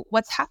so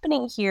what's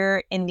happening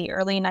here in the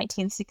early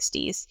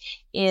 1960s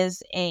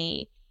is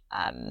a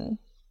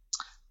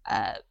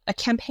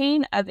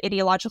campaign of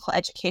ideological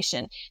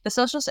education. The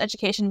socialist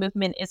education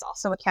movement is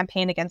also a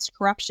campaign against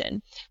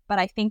corruption. But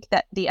I think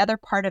that the other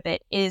part of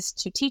it is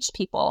to teach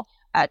people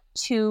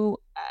two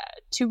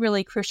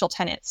really crucial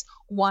tenets.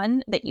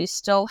 One, that you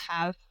still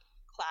have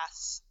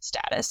class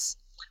status,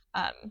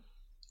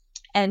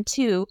 and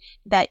two,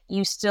 that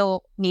you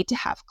still need to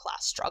have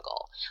class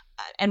struggle.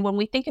 And when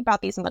we think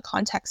about these in the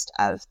context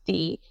of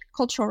the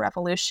Cultural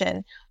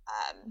Revolution,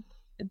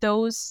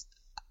 those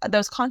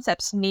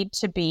concepts need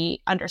to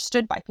be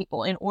understood by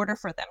people in order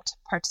for them to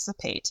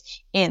participate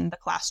in the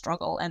class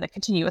struggle and the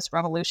continuous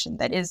revolution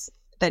that is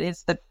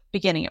the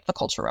beginning of the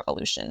Cultural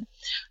Revolution.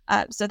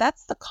 So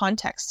that's the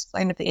context,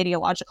 kind of the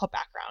ideological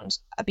background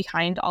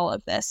behind all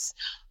of this.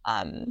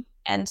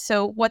 And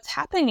so what's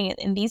happening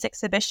in these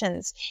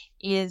exhibitions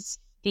is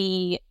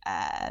the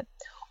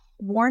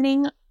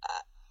warning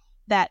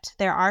that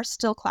there are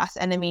still class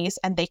enemies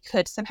and they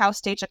could somehow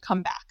stage a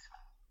comeback.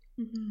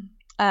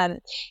 Mm-hmm.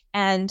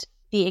 And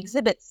the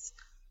exhibits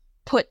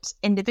put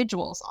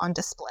individuals on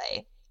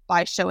display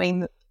by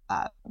showing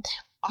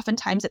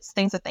oftentimes it's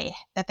things that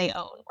they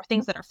own or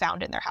things that are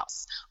found in their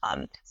house.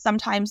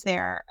 Sometimes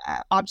they're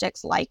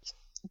objects like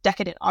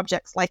decadent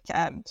objects like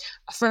a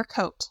fur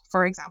coat,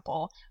 for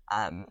example,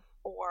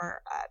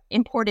 or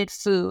imported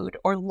food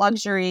or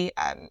luxury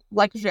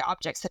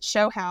objects that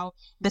show how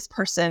this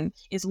person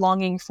is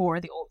longing for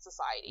the old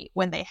society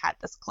when they had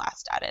this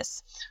class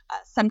status.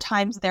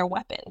 Sometimes they're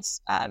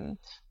weapons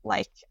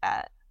like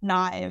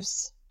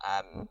knives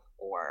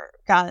or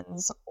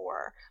guns,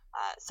 or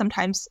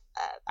sometimes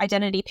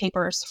identity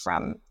papers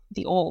from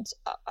the old,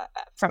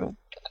 from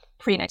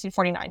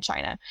pre-1949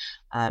 China.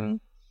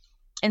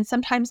 And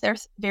sometimes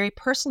there's very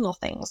personal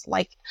things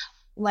like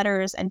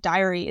letters and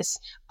diaries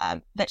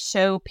that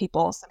show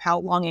people somehow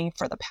longing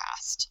for the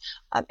past.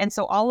 And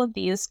so all of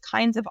these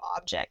kinds of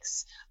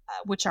objects,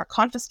 which are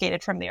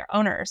confiscated from their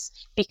owners,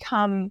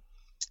 become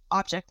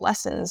object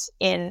lessons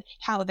in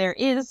how there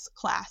is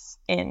class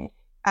in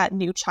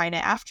New China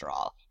after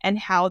all, and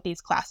how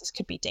these classes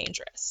could be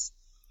dangerous.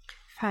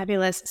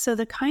 Fabulous. So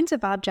the kinds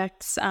of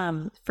objects,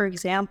 for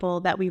example,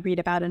 that we read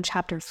about in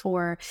Chapter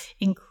 4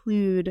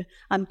 include,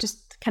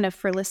 just kind of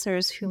for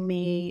listeners who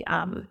may,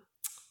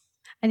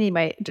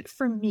 anyway,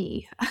 for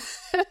me,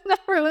 not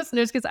for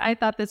listeners, because I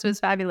thought this was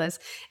fabulous,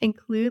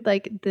 include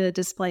like the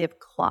display of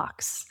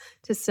clocks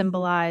to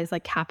symbolize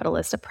like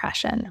capitalist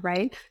oppression,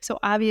 right? So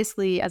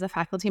obviously, as a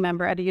faculty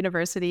member at a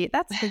university,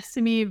 that speaks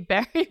to me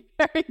very,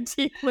 very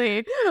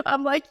deeply.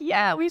 I'm like,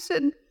 yeah, we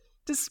should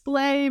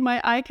display my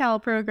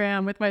iCal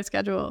program with my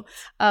schedule.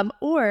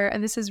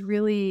 And this is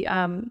really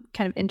kind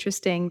of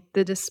interesting,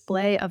 the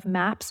display of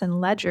maps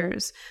and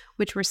ledgers,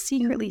 which were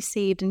secretly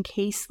saved in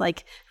case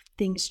like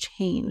things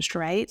changed,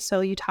 right?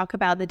 So you talk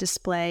about the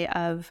display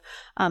of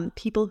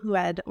people who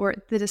had, or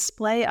the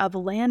display of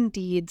land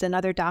deeds and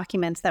other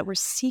documents that were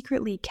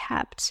secretly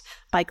kept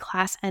by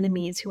class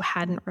enemies who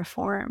hadn't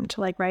reformed,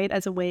 like, right,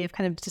 as a way of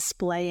kind of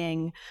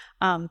displaying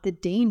the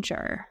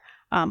danger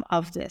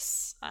of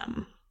this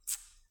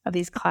of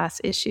these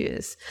class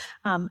issues.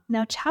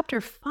 Now,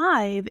 Chapter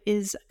 5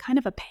 is kind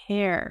of a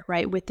pair,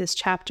 right, with this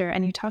chapter,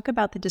 and you talk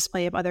about the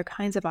display of other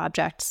kinds of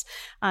objects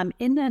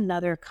in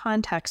another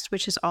context,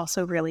 which is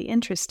also really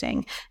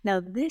interesting.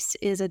 Now, this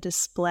is a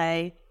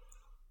display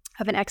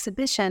of an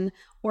exhibition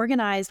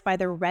organized by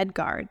the Red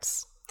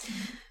Guards.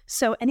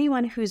 So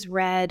anyone who's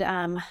read,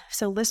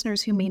 so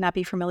listeners who may not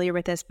be familiar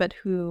with this, but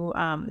who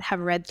have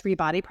read Three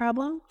Body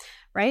Problem,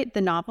 right?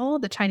 The novel,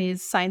 the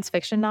Chinese science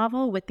fiction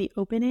novel with the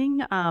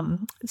opening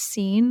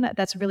scene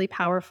that's really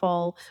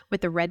powerful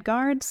with the red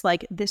guards,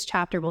 like this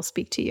chapter will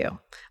speak to you.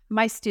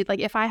 My student,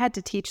 like if I had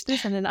to teach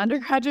this in an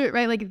undergraduate,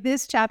 right, like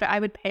this chapter, I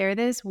would pair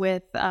this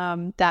with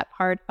that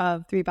part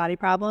of Three Body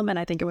Problem, and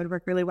I think it would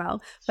work really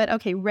well. But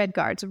okay, red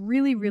guards,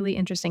 really, really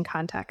interesting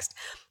context.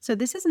 So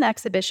this is an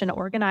exhibition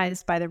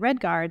organized by the Red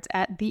Guards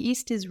at the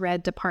East is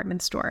Red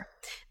department store.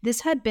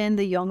 This had been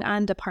the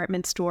Yong'an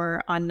department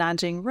store on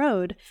Nanjing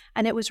Road,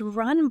 and it was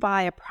run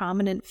by a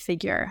prominent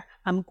figure,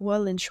 Guo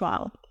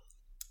Linshuo.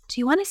 Do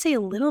you want to say a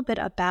little bit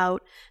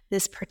about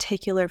this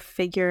particular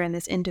figure and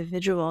this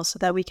individual so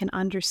that we can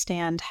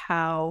understand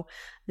how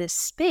this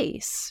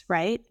space,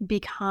 right,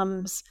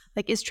 becomes,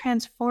 like, is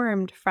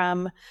transformed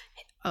from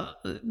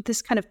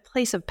this kind of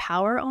place of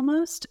power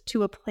almost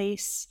to a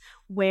place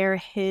where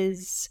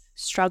his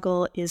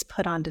struggle is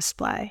put on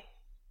display?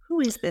 Who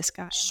is this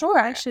guy?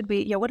 Sure.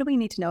 What do we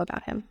need to know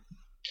about him?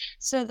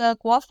 So the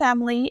Guo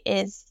family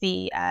is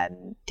the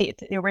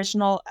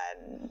original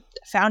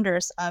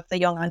founders of the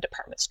Yong'an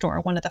department store,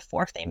 one of the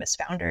four famous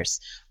department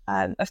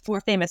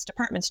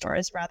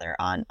stores rather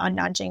on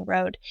Nanjing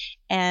Road.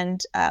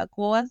 And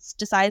Guo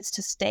decides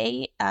to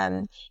stay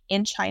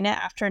in China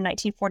after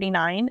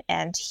 1949,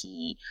 and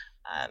he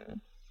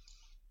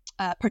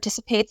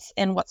participates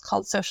in what's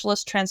called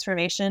socialist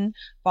transformation,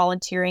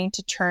 volunteering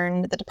to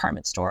turn the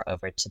department store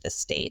over to the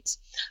state.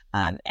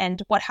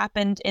 And what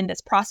happened in this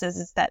process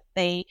is that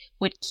they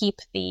would keep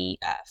the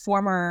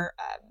former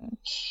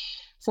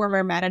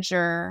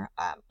manager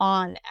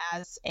on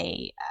as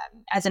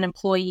an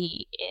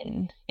employee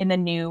in the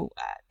new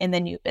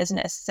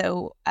business.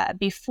 So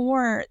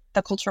before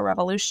the Cultural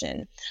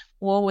Revolution,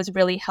 Guo was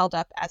really held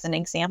up as an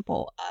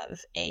example of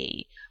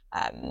a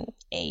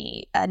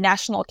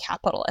national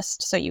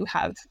capitalist. So you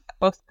have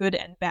both good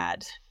and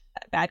bad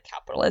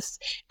capitalists,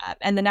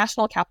 and the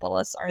national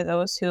capitalists are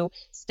those who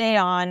stay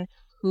on,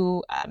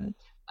 who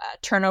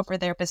turn over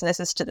their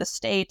businesses to the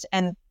state,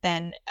 and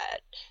then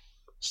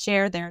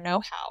share their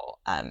know-how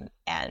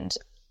and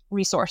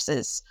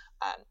resources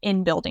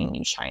in building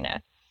New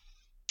China.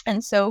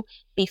 And so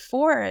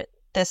before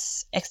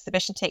this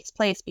exhibition takes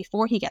place,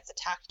 before he gets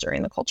attacked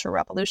during the Cultural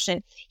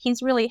Revolution,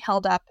 he's really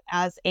held up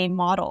as a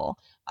model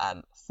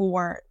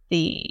for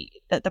the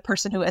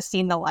person who has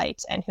seen the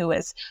light and who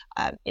is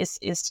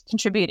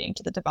contributing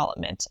to the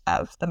development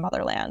of the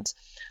motherland.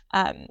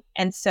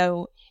 And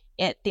so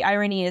the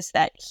irony is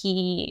that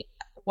he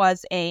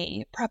was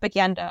a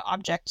propaganda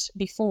object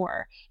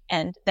before,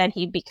 and then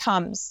he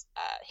becomes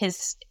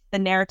the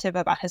narrative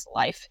about his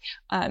life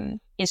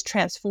is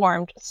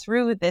transformed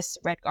through this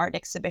Red Guard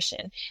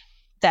exhibition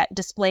that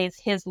displays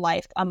his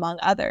life, among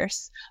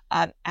others,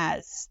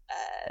 as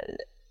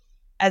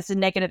a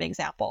negative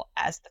example,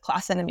 as the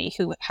class enemy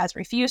who has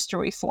refused to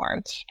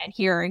reform. And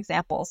here are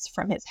examples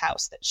from his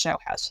house that show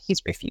how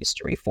he's refused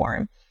to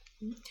reform.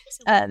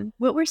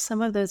 What were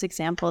some of those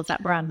examples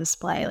that were on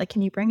display? Like,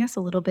 can you bring us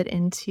a little bit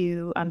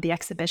into the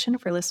exhibition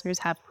for listeners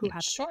who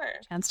have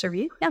a chance to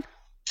read? Yeah.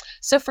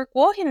 So for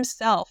Guo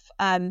himself,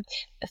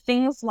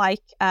 things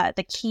like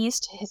the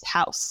keys to his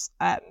house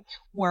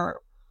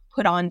were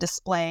put on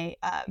display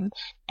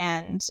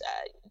and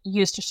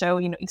used to show,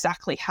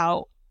 exactly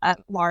how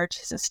large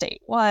his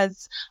estate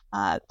was.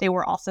 There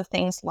were also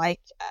things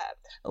like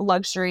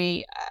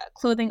luxury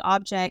clothing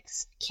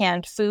objects,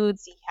 canned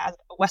foods. He had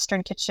a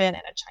Western kitchen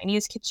and a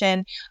Chinese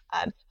kitchen.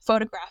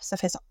 Photographs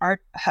of his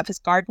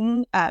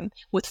garden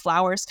with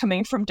flowers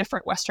coming from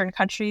different Western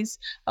countries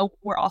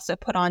were also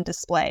put on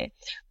display.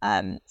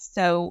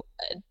 So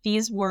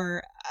these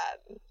were,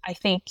 I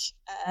think,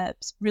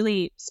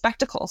 really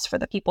spectacles for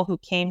the people who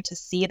came to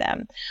see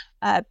them.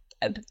 I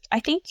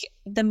think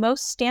the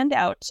most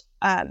standout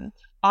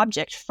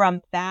object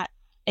from that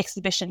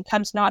exhibition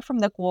comes not from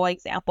the Guo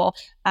example,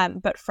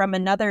 but from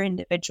another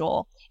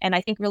individual, and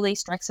I think really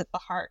strikes at the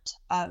heart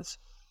of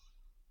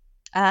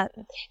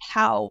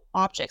how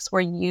objects were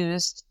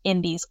used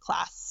in these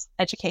class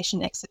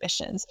education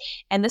exhibitions.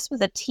 And this was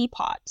a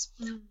teapot.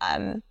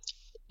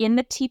 In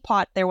the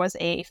teapot, there was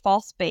a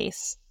false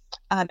base,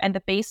 and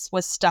the base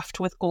was stuffed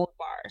with gold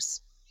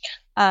bars.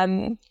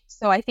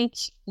 So I think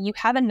you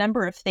have a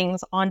number of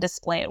things on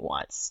display at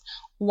once.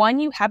 One,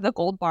 you have the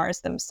gold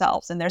bars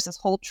themselves, and there's this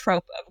whole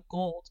trope of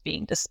gold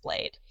being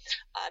displayed.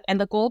 And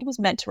the gold was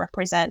meant to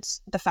represent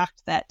the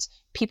fact that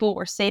people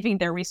were saving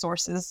their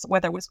resources,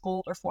 whether it was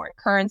gold or foreign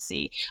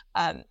currency,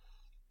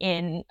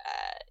 in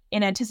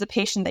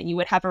anticipation that you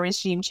would have a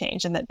regime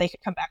change and that they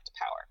could come back to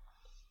power.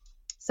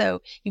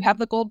 So you have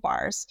the gold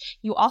bars.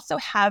 You also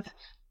have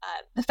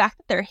the fact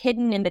that they're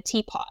hidden in the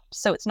teapot.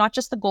 So it's not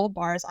just the gold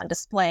bars on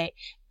display,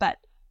 but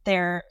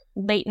their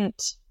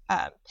latent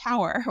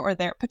power or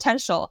their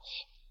potential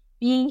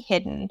being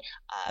hidden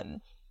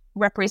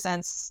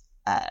represents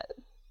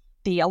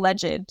the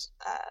alleged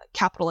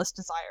capitalist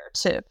desire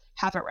to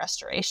have a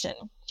restoration.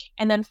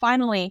 And then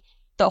finally,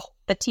 the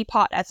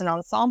teapot as an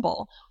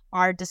ensemble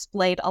are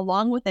displayed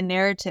along with a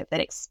narrative that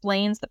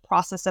explains the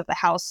process of the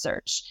house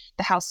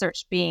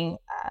search being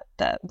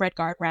the Red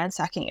Guard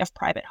ransacking of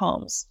private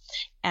homes.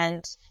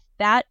 And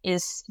that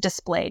is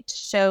displayed to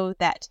show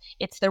that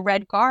it's the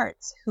Red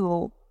Guards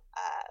who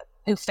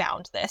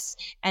found this,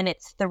 and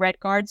it's the Red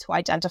Guards who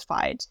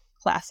identified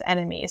class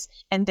enemies,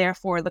 and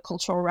therefore the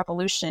Cultural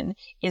Revolution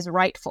is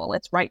rightful.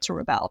 It's right to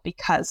rebel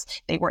because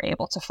they were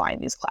able to find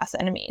these class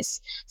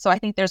enemies. So I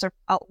think there's a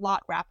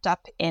lot wrapped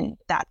up in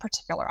that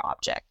particular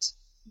object.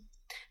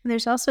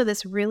 There's also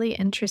this really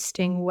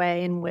interesting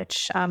way in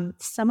which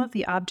some of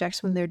the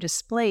objects, when they're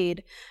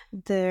displayed,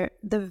 the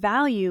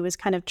value is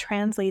kind of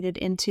translated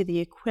into the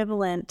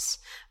equivalent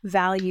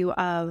value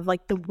of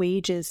like the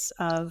wages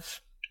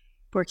of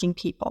working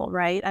people,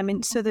 right? I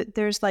mean, so that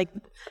there's like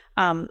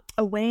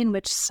a way in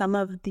which some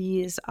of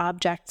these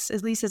objects,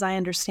 at least as I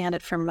understand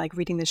it from like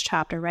reading this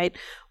chapter, right,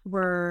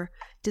 were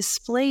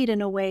displayed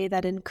in a way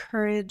that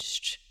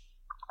encouraged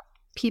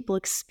people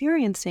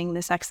experiencing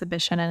this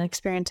exhibition and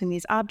experiencing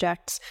these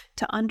objects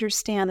to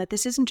understand that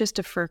this isn't just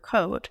a fur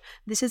coat.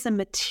 This is a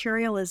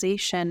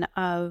materialization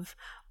of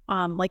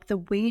like the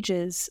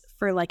wages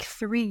for like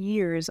 3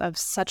 years of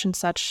such and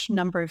such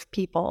number of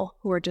people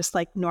who are just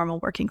like normal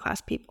working class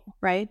people,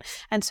 right?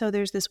 And so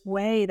there's this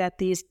way that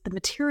the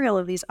material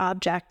of these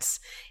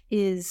objects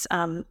is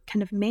kind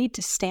of made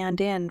to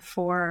stand in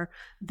for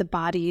the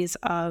bodies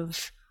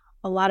of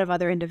a lot of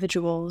other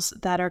individuals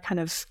that are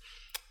kind of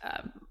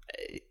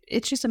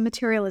it's just a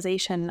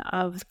materialization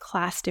of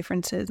class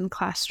differences and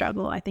class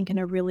struggle, I think, in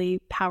a really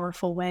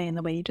powerful way in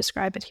the way you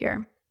describe it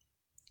here.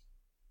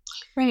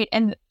 Right.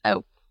 And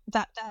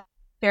that's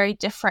very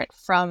different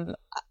from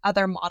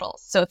other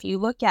models. So if you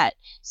look at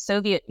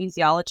Soviet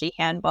museology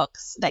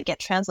handbooks that get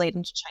translated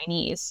into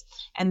Chinese,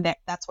 and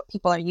that's what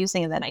people are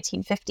using in the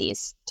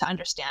 1950s to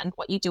understand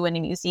what you do in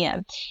a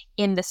museum.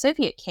 In the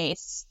Soviet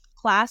case,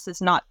 class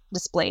is not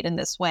displayed in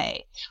this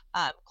way.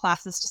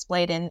 Class is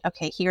displayed in,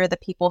 okay, here are the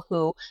people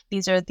who,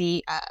 these are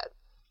the,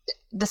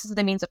 this is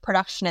the means of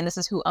production and this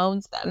is who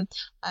owns them.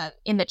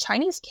 In the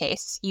Chinese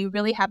case, you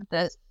really have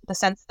the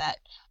sense that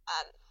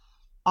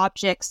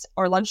objects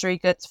or luxury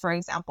goods, for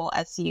example,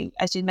 as you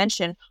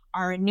mentioned,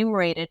 are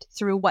enumerated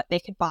through what they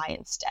could buy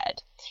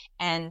instead.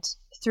 And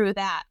through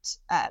that,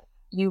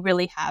 you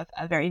really have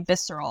a very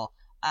visceral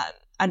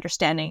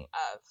understanding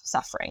of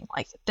suffering.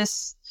 Like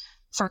this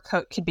fur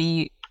coat could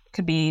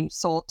be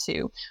sold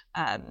to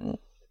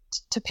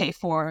pay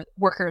for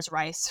workers'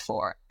 rice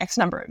for X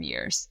number of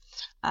years,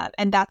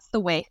 and that's the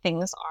way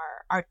things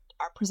are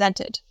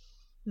presented.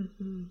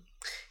 Mm-hmm.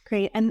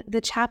 Great. And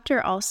the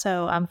chapter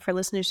also, for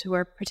listeners who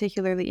are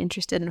particularly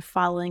interested in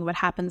following what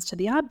happens to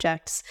the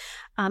objects,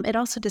 it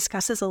also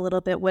discusses a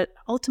little bit what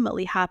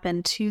ultimately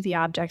happened to the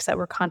objects that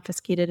were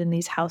confiscated in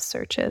these house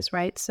searches,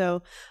 right?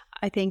 So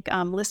I think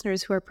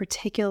listeners who are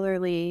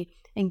particularly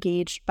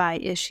engaged by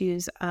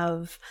issues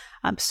of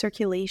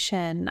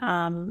circulation,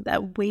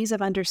 ways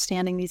of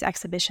understanding these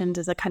exhibitions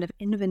as a kind of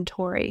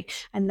inventory,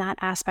 and that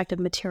aspect of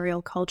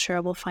material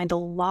culture will find a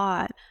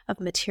lot of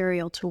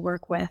material to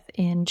work with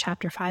in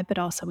Chapter 5, but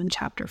also in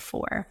Chapter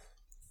 4.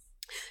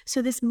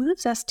 So this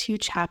moves us to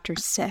Chapter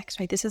 6,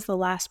 right? This is the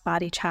last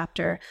body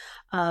chapter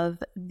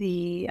of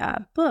the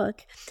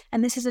book,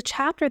 and this is a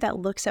chapter that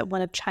looks at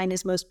one of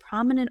China's most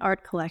prominent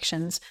art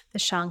collections, the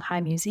Shanghai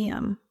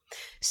Museum.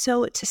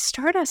 So to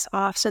start us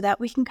off so that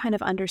we can kind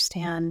of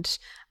understand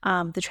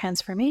the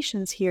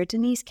transformations here,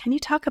 Denise, can you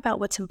talk about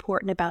what's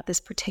important about this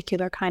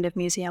particular kind of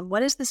museum?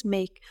 What does this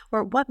make,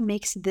 or what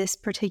makes this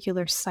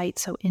particular site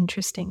so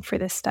interesting for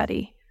this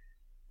study?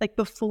 Like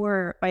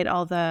before, right,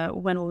 all the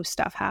Wenwu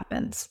stuff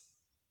happens.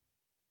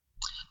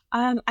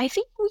 I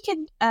think we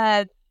can,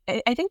 I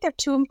think there are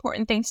two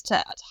important things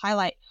to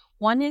highlight.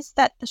 One is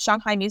that the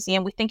Shanghai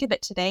Museum, we think of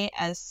it today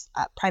as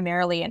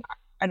primarily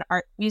an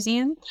art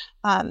museum,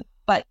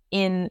 but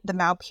in the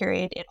Mao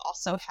period, it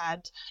also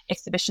had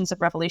exhibitions of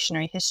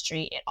revolutionary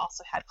history. It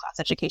also had class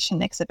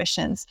education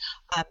exhibitions,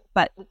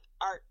 but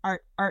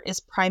art is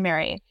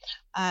primary.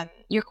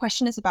 Your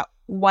question is about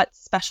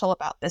what's special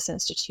about this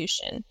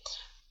institution.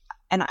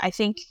 And I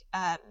think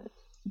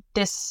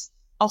this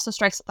also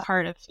strikes at the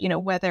heart of,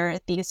 whether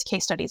these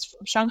case studies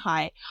from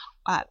Shanghai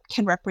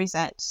can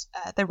represent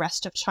the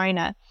rest of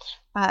China.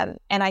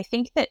 And I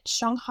think that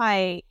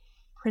Shanghai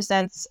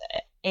presents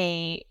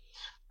a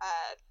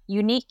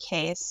unique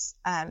case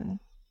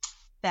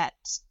that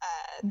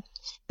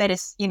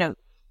is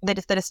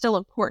still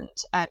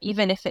important,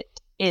 even if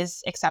it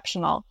is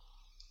exceptional.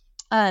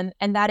 And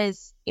that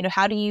is,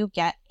 how do you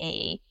get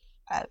a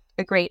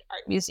great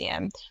art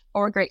museum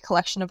or a great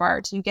collection of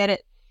art? You get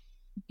it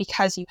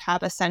because you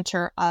have a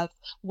center of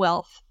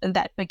wealth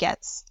that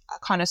begets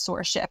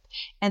connoisseurship.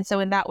 And so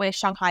in that way,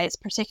 Shanghai is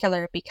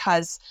particular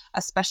because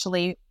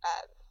especially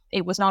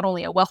it was not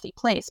only a wealthy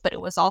place, but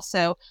it was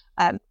also,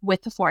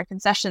 with the foreign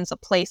concessions, a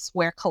place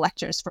where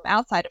collectors from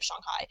outside of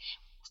Shanghai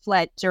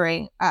fled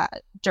during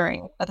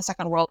the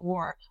Second World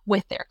War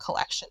with their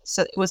collections.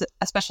 So it was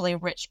especially a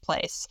rich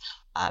place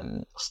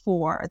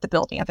for the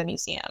building of a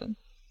museum.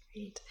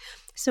 Great.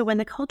 So when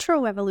the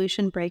Cultural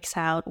Revolution breaks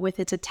out with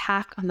its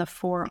attack on the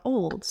Four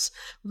Olds,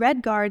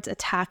 Red Guards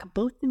attack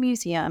both the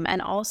museum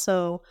and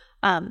also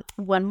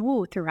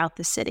Wenwu throughout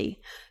the city.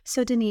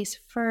 So Denise,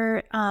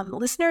 for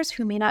listeners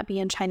who may not be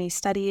in Chinese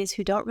studies,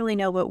 who don't really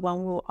know what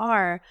Wenwu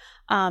are,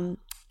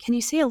 can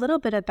you say a little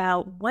bit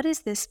about what does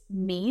this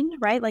mean,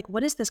 right? Like,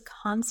 what is this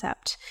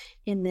concept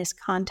in this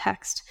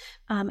context?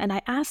 And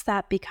I ask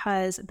that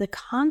because the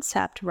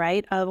concept,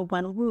 right, of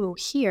Wenwu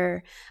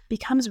here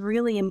becomes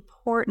really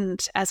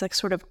important as a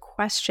sort of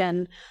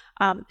question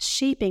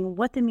shaping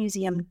what the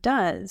museum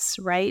does,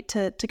 right,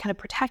 to kind of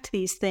protect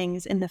these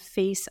things in the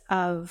face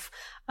of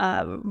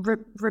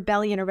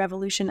rebellion or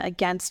revolution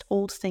against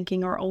old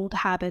thinking or old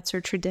habits or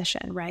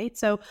tradition, right?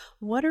 So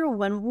what are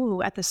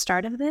Wenwu at the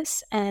start of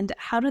this, and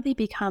how do they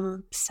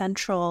become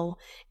central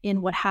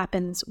in what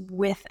happens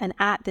with and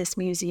at this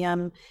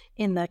museum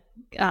in the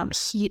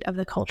heat of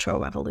the Cultural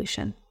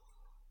Revolution?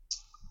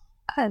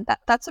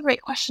 That's a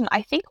great question.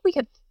 I think we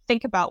could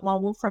think about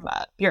Wenwu from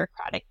a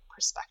bureaucratic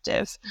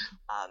perspective,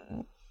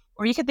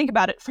 or you could think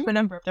about it from a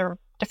number of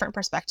different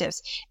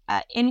perspectives.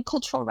 In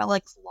cultural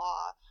relics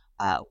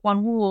law,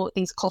 Wenwu,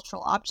 these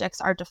cultural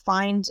objects, are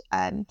defined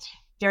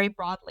very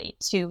broadly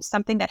to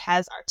something that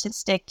has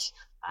artistic,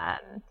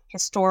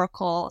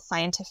 historical,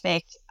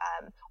 scientific,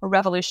 or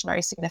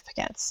revolutionary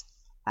significance.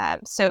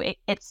 So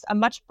it's a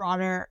much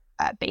broader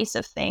base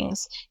of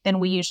things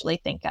than we usually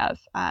think of.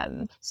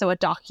 So a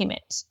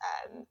document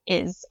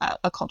is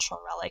a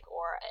cultural relic,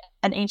 or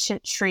an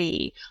ancient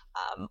tree,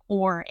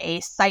 or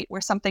a site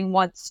where something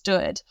once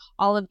stood.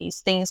 All of these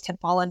things can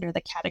fall under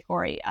the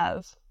category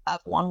of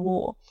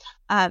Wenwu.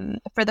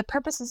 For the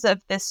purposes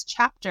of this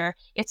chapter,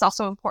 it's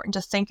also important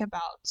to think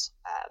about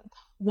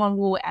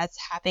Wenwu as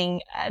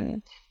having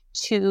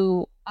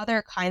two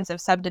other kinds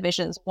of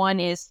subdivisions. One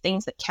is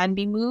things that can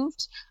be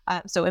moved,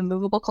 so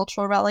movable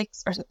cultural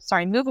relics and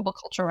immovable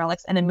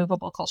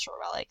cultural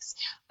relics.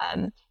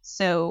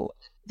 So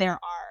there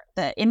are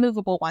the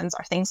immovable ones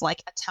are things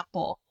like a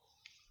temple,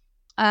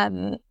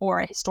 or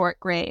a historic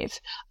grave,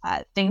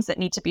 things that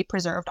need to be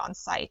preserved on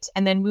site.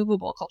 And then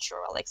movable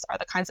cultural relics are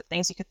the kinds of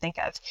things you could think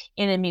of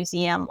in a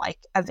museum, like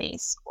a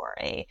vase or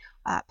a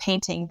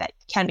painting that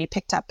can be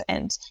picked up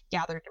and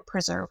gathered and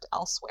preserved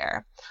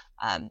elsewhere.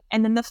 And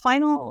then the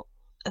final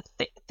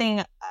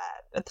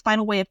the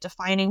final way of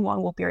defining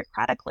Wenwu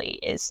bureaucratically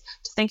is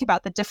to think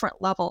about the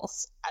different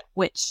levels at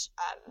which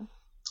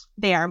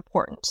they are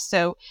important.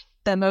 So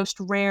the most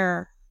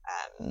rare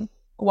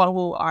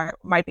Wenwu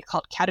might be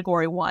called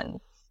Category 1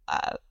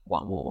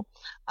 Wenwu.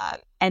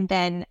 And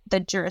then the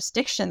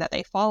jurisdiction that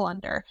they fall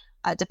under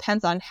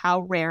depends on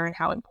how rare and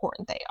how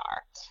important they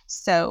are.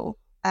 So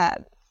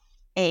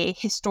a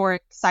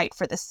historic site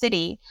for the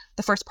city,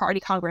 the First Party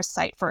Congress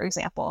site, for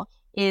example,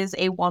 is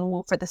a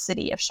Wenwu for the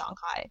city of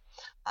Shanghai.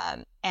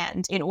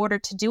 And in order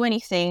to do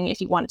anything, if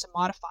you wanted to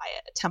modify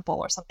a temple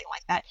or something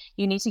like that,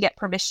 you need to get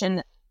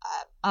permission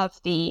of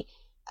the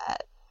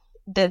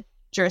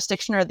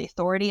jurisdiction or the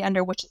authority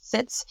under which it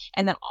sits,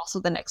 and then also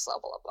the next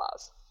level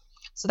above.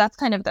 So that's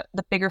kind of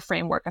the bigger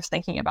framework of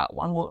thinking about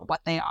Wenwu,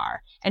 what they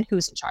are, and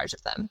who's in charge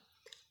of them.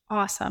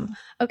 Awesome.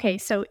 Okay,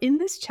 so in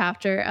this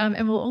chapter,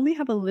 and we'll only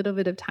have a little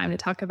bit of time to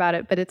talk about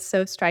it, but it's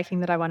so striking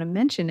that I want to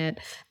mention it.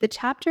 The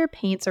chapter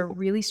paints a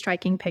really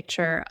striking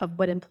picture of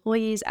what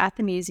employees at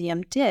the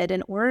museum did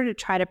in order to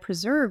try to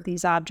preserve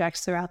these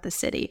objects throughout the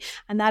city.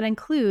 And that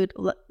included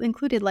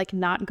like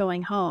not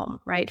going home,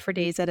 right, for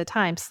days at a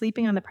time,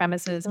 sleeping on the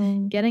premises,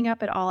 getting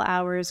up at all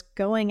hours,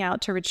 going out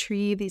to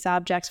retrieve these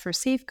objects for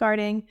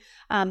safeguarding.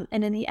 And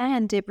in the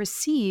end, it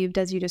received,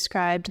 as you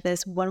described,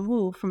 this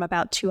Wenwu from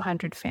about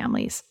 200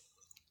 families.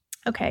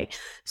 Okay,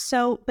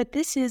 so but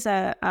this is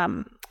a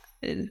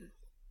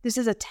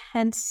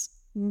tense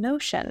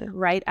notion,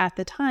 right, at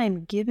the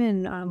time,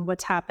 given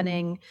what's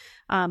happening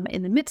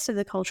in the midst of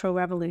the Cultural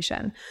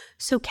Revolution.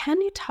 So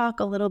can you talk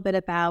a little bit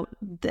about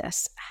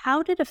this?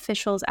 How did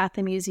officials at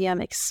the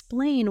museum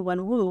explain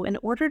Wenwu in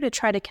order to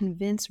try to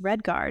convince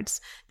Red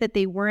Guards that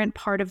they weren't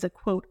part of the,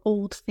 quote,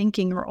 old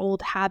thinking or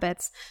old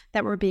habits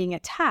that were being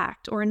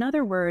attacked? Or in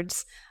other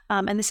words,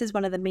 and this is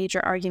one of the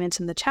major arguments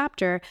in the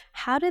chapter,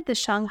 how did the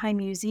Shanghai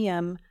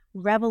Museum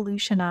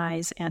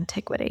revolutionize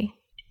antiquity?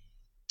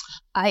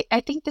 I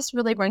think this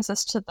really brings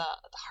us to the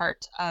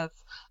heart of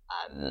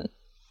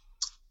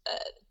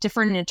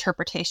different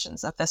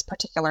interpretations of this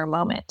particular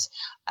moment.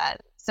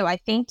 So I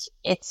think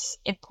it's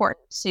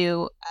important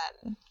to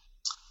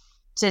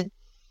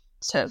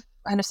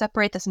kind of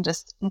separate this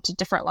into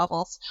different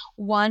levels.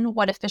 One,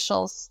 what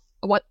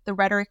the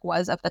rhetoric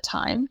was of the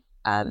time,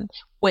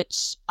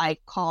 which I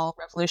call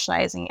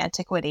revolutionizing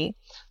antiquity.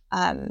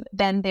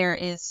 Then there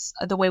is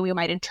the way we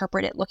might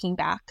interpret it looking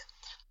back,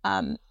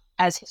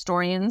 as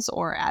historians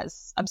or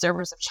as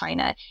observers of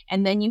China.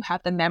 And then you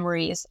have the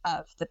memories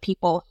of the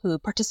people who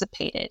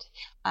participated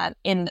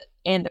in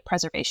the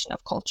preservation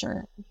of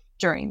culture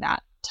during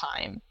that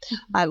time.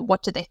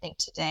 What do they think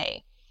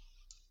today?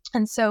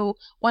 And so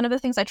one of the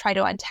things I try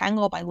to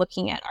untangle by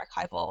looking at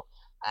archival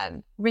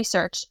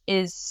research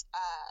is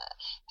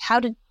how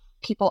did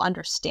people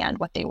understand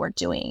what they were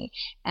doing,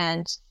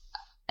 and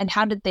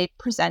how did they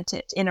present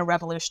it in a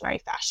revolutionary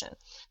fashion?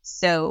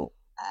 So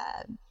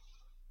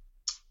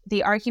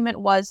the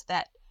argument was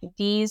that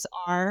these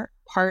are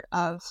part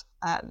of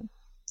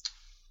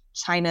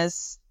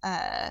China's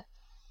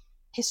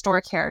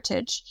historic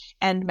heritage,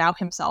 and Mao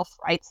himself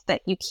writes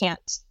that you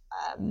can't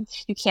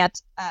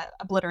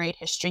obliterate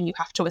history. You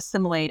have to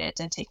assimilate it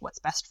and take what's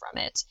best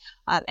from it.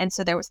 And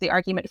so there was the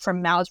argument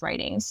from Mao's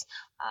writings.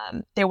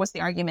 There was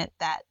the argument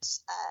that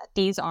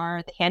these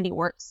are the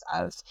handiworks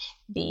of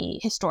the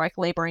historic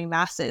laboring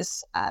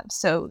masses.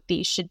 So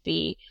these should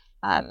be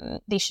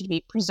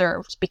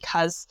preserved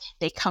because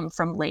they come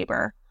from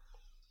labor.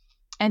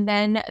 And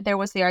then there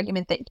was the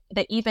argument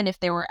that even if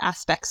there were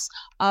aspects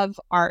of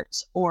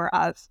art or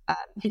of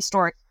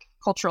historic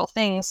cultural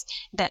things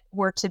that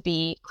were to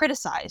be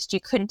criticized, you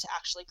couldn't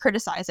actually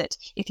criticize it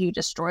if you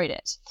destroyed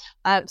it.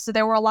 So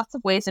there were lots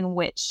of ways in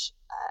which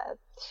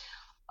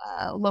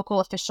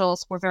local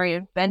officials were very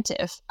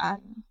inventive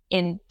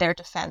in their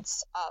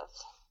defense of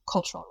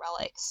cultural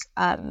relics.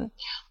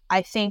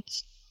 I think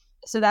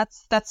so.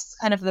 That's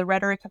kind of the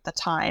rhetoric of the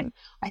time.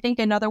 I think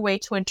another way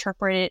to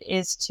interpret it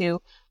is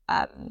to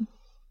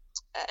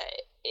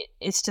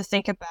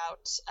think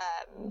about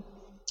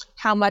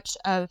how much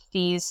of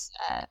these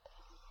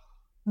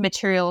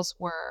materials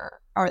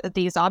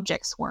these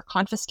objects were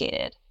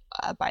confiscated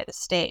by the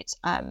state.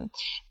 And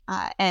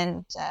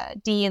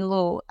Di and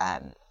Lu,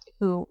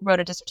 who wrote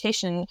a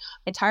dissertation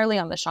entirely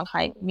on the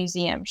Shanghai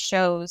Museum,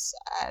 shows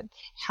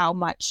how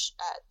much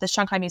the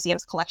Shanghai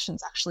Museum's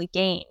collections actually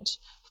gained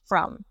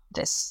from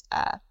this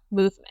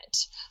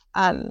movement.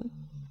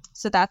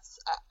 So that's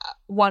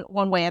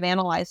one way of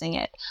analyzing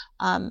it.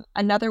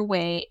 Another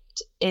way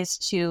is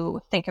to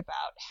think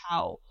about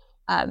how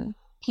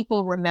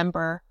people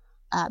remember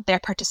their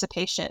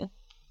participation.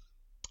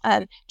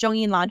 Zhong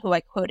Yinlan, who I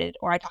quoted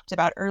or I talked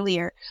about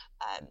earlier,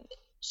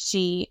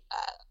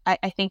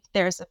 I think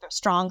there's a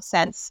strong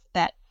sense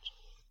that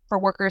for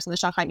workers in the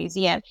Shanghai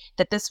Museum,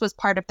 that this was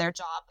part of their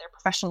job, their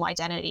professional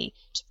identity,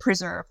 to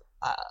preserve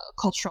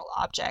cultural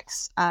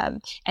objects,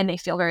 and they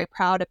feel very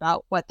proud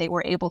about what they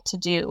were able to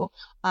do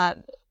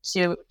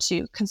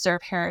to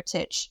conserve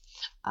heritage.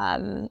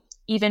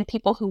 Even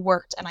people who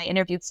worked, and I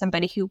interviewed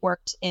somebody who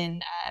worked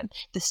in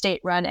the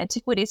state-run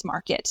antiquities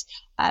market,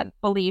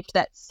 believed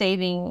that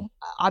saving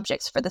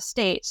objects for the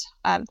state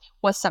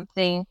was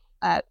something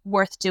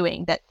worth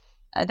doing, that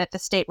the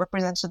state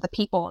represented the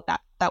people, and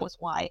that was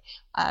why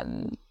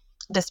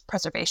this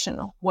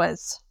preservation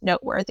was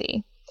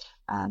noteworthy.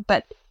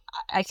 But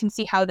I can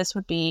see how this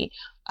would be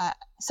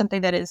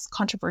something that is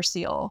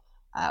controversial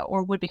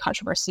or would be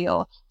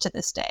controversial to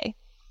this day.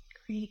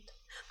 Great.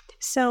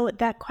 So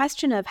that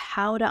question of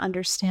how to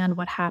understand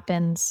what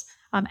happens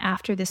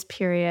after this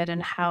period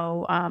and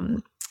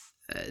how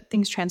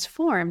things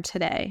transform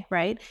today,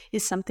 right,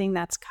 is something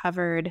that's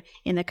covered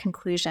in the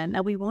conclusion.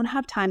 Now, we won't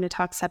have time to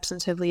talk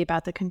substantively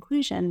about the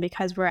conclusion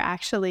because we're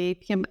actually,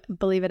 you can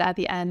believe it, at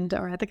the end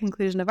or at the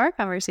conclusion of our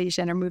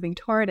conversation or moving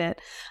toward it.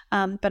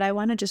 But I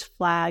want to just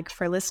flag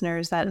for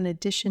listeners that in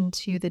addition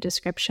to the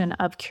description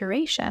of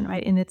curation,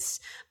 right, in its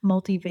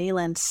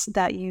multivalence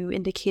that you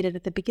indicated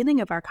at the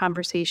beginning of our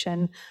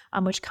conversation,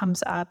 which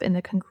comes up in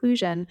the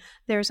conclusion,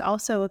 there's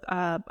also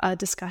a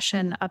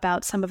discussion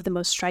about some of the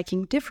most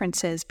striking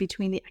differences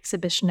between the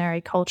exhibitionary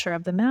culture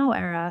of the Mao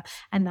era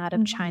and that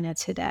of China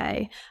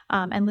today.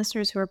 And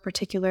listeners who are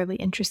particularly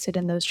interested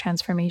in those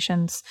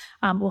transformations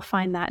will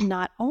find that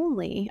not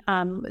only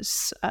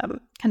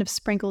kind of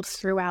sprinkled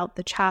throughout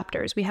the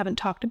chapters. We haven't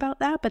talked about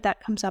that, but that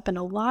comes up in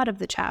a lot of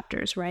the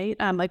chapters, right?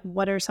 Like,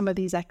 what are some of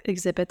these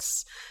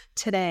exhibits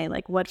today?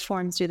 Like, what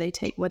forms do they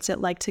take? What's it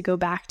like to go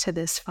back to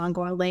this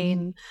Fangua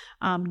Lane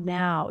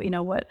now? You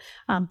know what?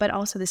 But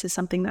also, this is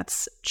something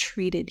that's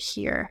treated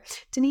here.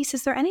 Denise,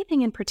 is there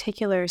anything in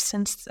particular,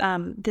 since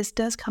this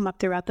does come up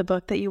throughout the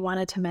book, that you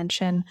wanted to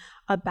mention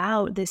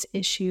about this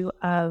issue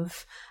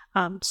of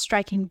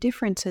striking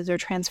differences or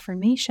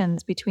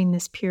transformations between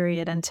this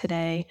period and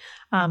today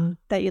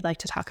that you'd like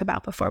to talk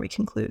about before we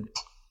conclude?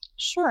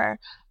 Sure.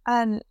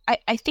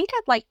 I think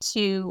I'd like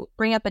to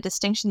bring up a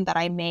distinction that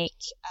I make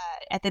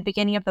at the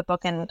beginning of the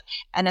book, and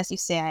as you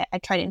say, I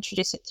try to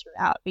introduce it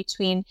throughout,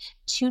 between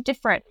two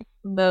different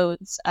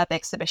modes of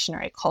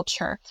exhibitionary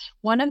culture.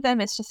 One of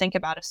them is to think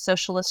about a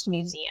socialist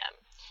museum.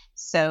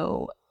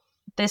 So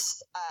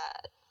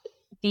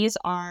these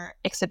are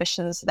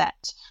exhibitions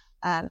that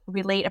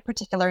relate a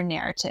particular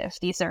narrative.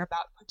 These are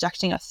about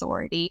projecting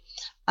authority.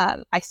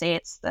 I say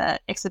it's the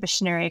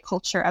exhibitionary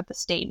culture of the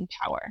state and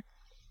power.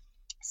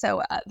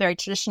 So a very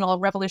traditional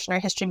revolutionary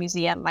history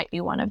museum might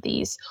be one of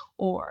these,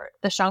 or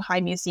the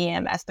Shanghai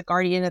Museum as the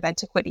guardian of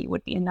antiquity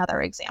would be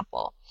another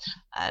example.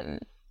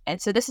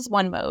 And so this is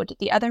one mode.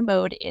 The other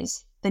mode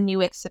is the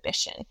new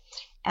exhibition.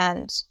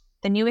 And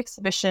the new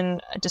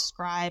exhibition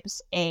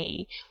describes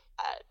a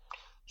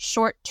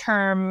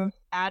short-term,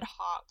 ad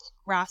hoc,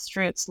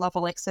 grassroots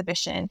level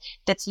exhibition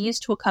that's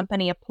used to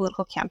accompany a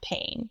political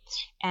campaign.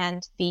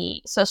 And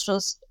the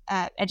socialist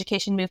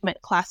education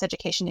movement, class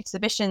education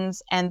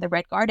exhibitions, and the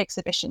Red Guard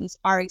exhibitions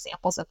are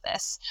examples of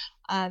this.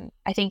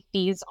 I think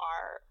these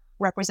are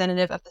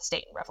representative of the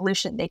state and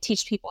revolution. They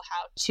teach people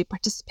how to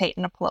participate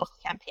in a political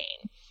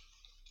campaign.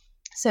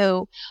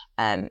 So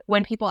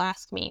when people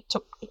ask me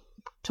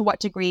to what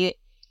degree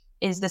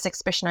is this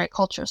expeditionary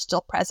culture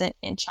still present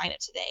in China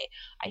today,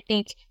 I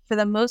think for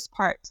the most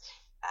part,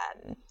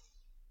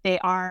 they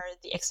are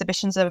the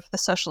exhibitions of the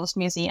Socialist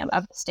Museum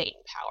of the State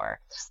and Power.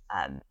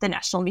 The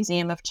National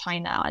Museum of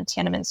China on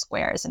Tiananmen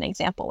Square is an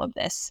example of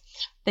this.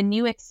 The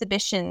new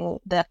exhibition,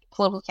 the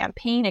political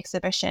campaign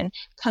exhibition,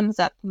 comes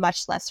up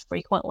much less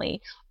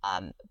frequently.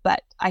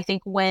 But I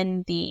think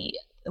when the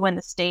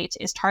state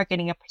is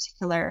targeting a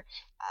particular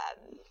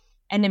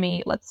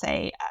enemy, let's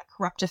say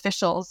corrupt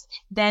officials,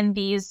 then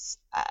these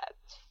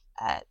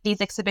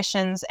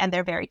exhibitions and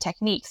their very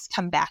techniques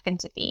come back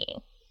into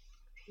being.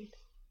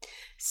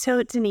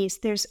 So, Denise,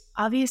 there's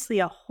obviously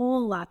a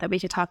whole lot that we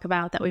could talk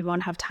about that we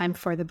won't have time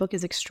for. The book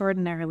is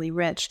extraordinarily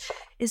rich.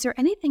 Is there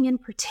anything in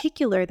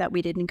particular that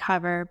we didn't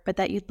cover, but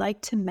that you'd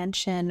like to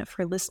mention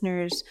for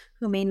listeners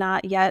who may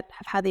not yet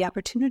have had the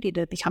opportunity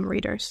to become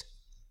readers?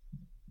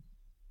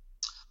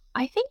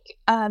 I think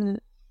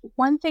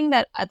one thing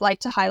that I'd like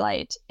to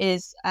highlight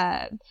is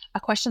a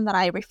question that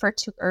I referred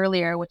to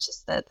earlier, which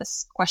is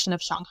this question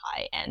of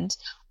Shanghai and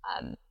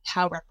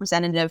how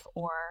representative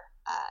or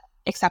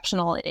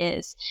exceptional it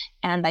is.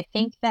 And I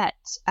think that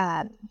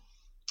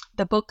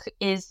the book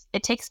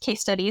takes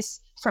case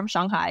studies from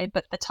Shanghai,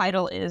 but the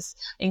title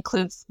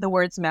includes the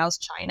words Mao's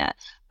China.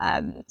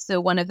 So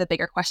one of the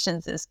bigger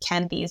questions is,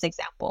 can these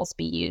examples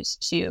be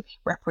used to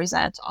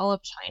represent all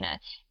of China?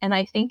 And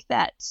I think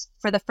that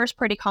for the First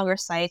Party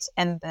Congress site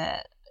and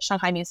the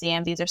Shanghai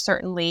Museum, these are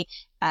certainly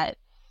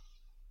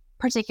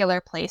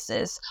particular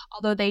places,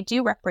 although they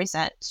do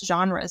represent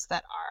genres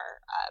that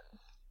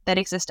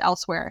exist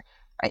elsewhere.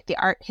 Right, the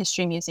Art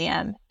History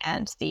Museum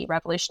and the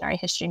Revolutionary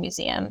History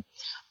Museum.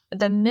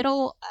 The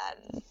middle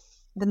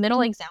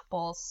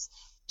examples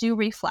do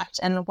reflect,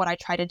 and what I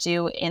try to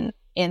do in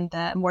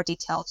the more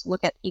detail to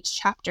look at each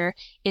chapter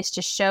is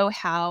to show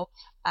how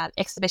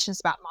exhibitions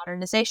about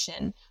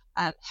modernization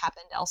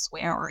happened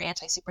elsewhere, or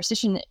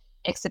anti-superstition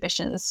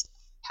exhibitions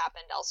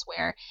happened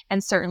elsewhere,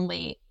 and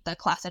certainly the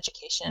class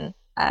education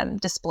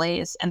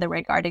displays and the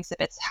Red Guard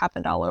exhibits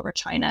happened all over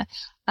China.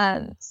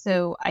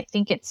 So I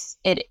think it's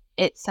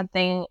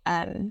something,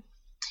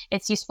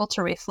 it's useful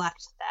to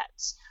reflect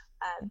that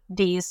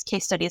these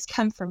case studies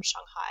come from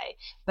Shanghai,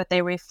 but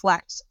they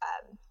reflect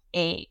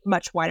a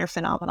much wider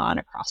phenomenon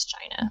across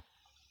China.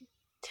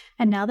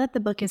 And now that the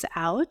book is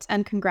out,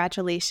 and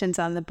congratulations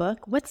on the book,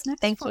 what's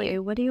next for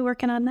you? What are you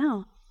working on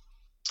now?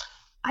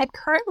 I'm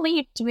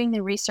currently doing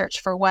the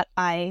research for what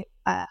I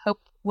hope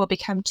will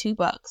become 2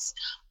 books.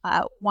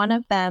 One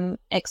of them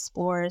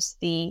explores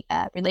the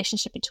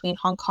relationship between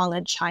Hong Kong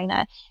and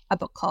China, a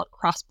book called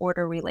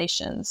Cross-Border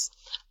Relations.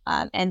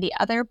 And the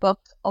other book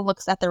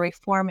looks at the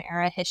Reform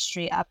era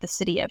history of the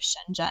city of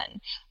Shenzhen,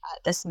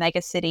 this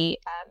megacity,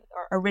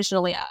 or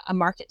originally a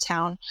market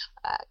town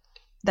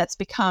that's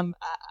become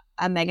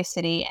a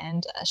megacity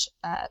and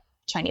a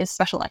Chinese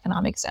special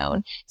economic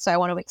zone. So I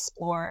want to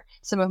explore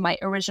some of my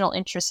original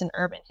interests in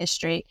urban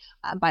history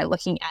by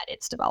looking at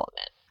its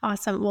development.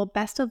 Awesome. Well,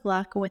 best of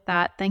luck with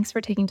that. Thanks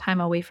for taking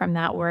time away from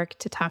that work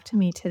to talk to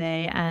me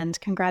today, and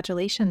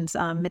congratulations.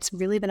 It's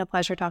really been a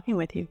pleasure talking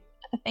with you.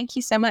 Thank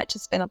you so much.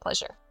 It's been a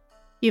pleasure.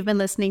 You've been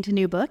listening to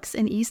New Books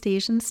in East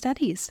Asian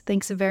Studies.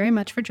 Thanks very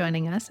much for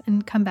joining us,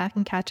 and come back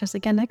and catch us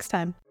again next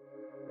time.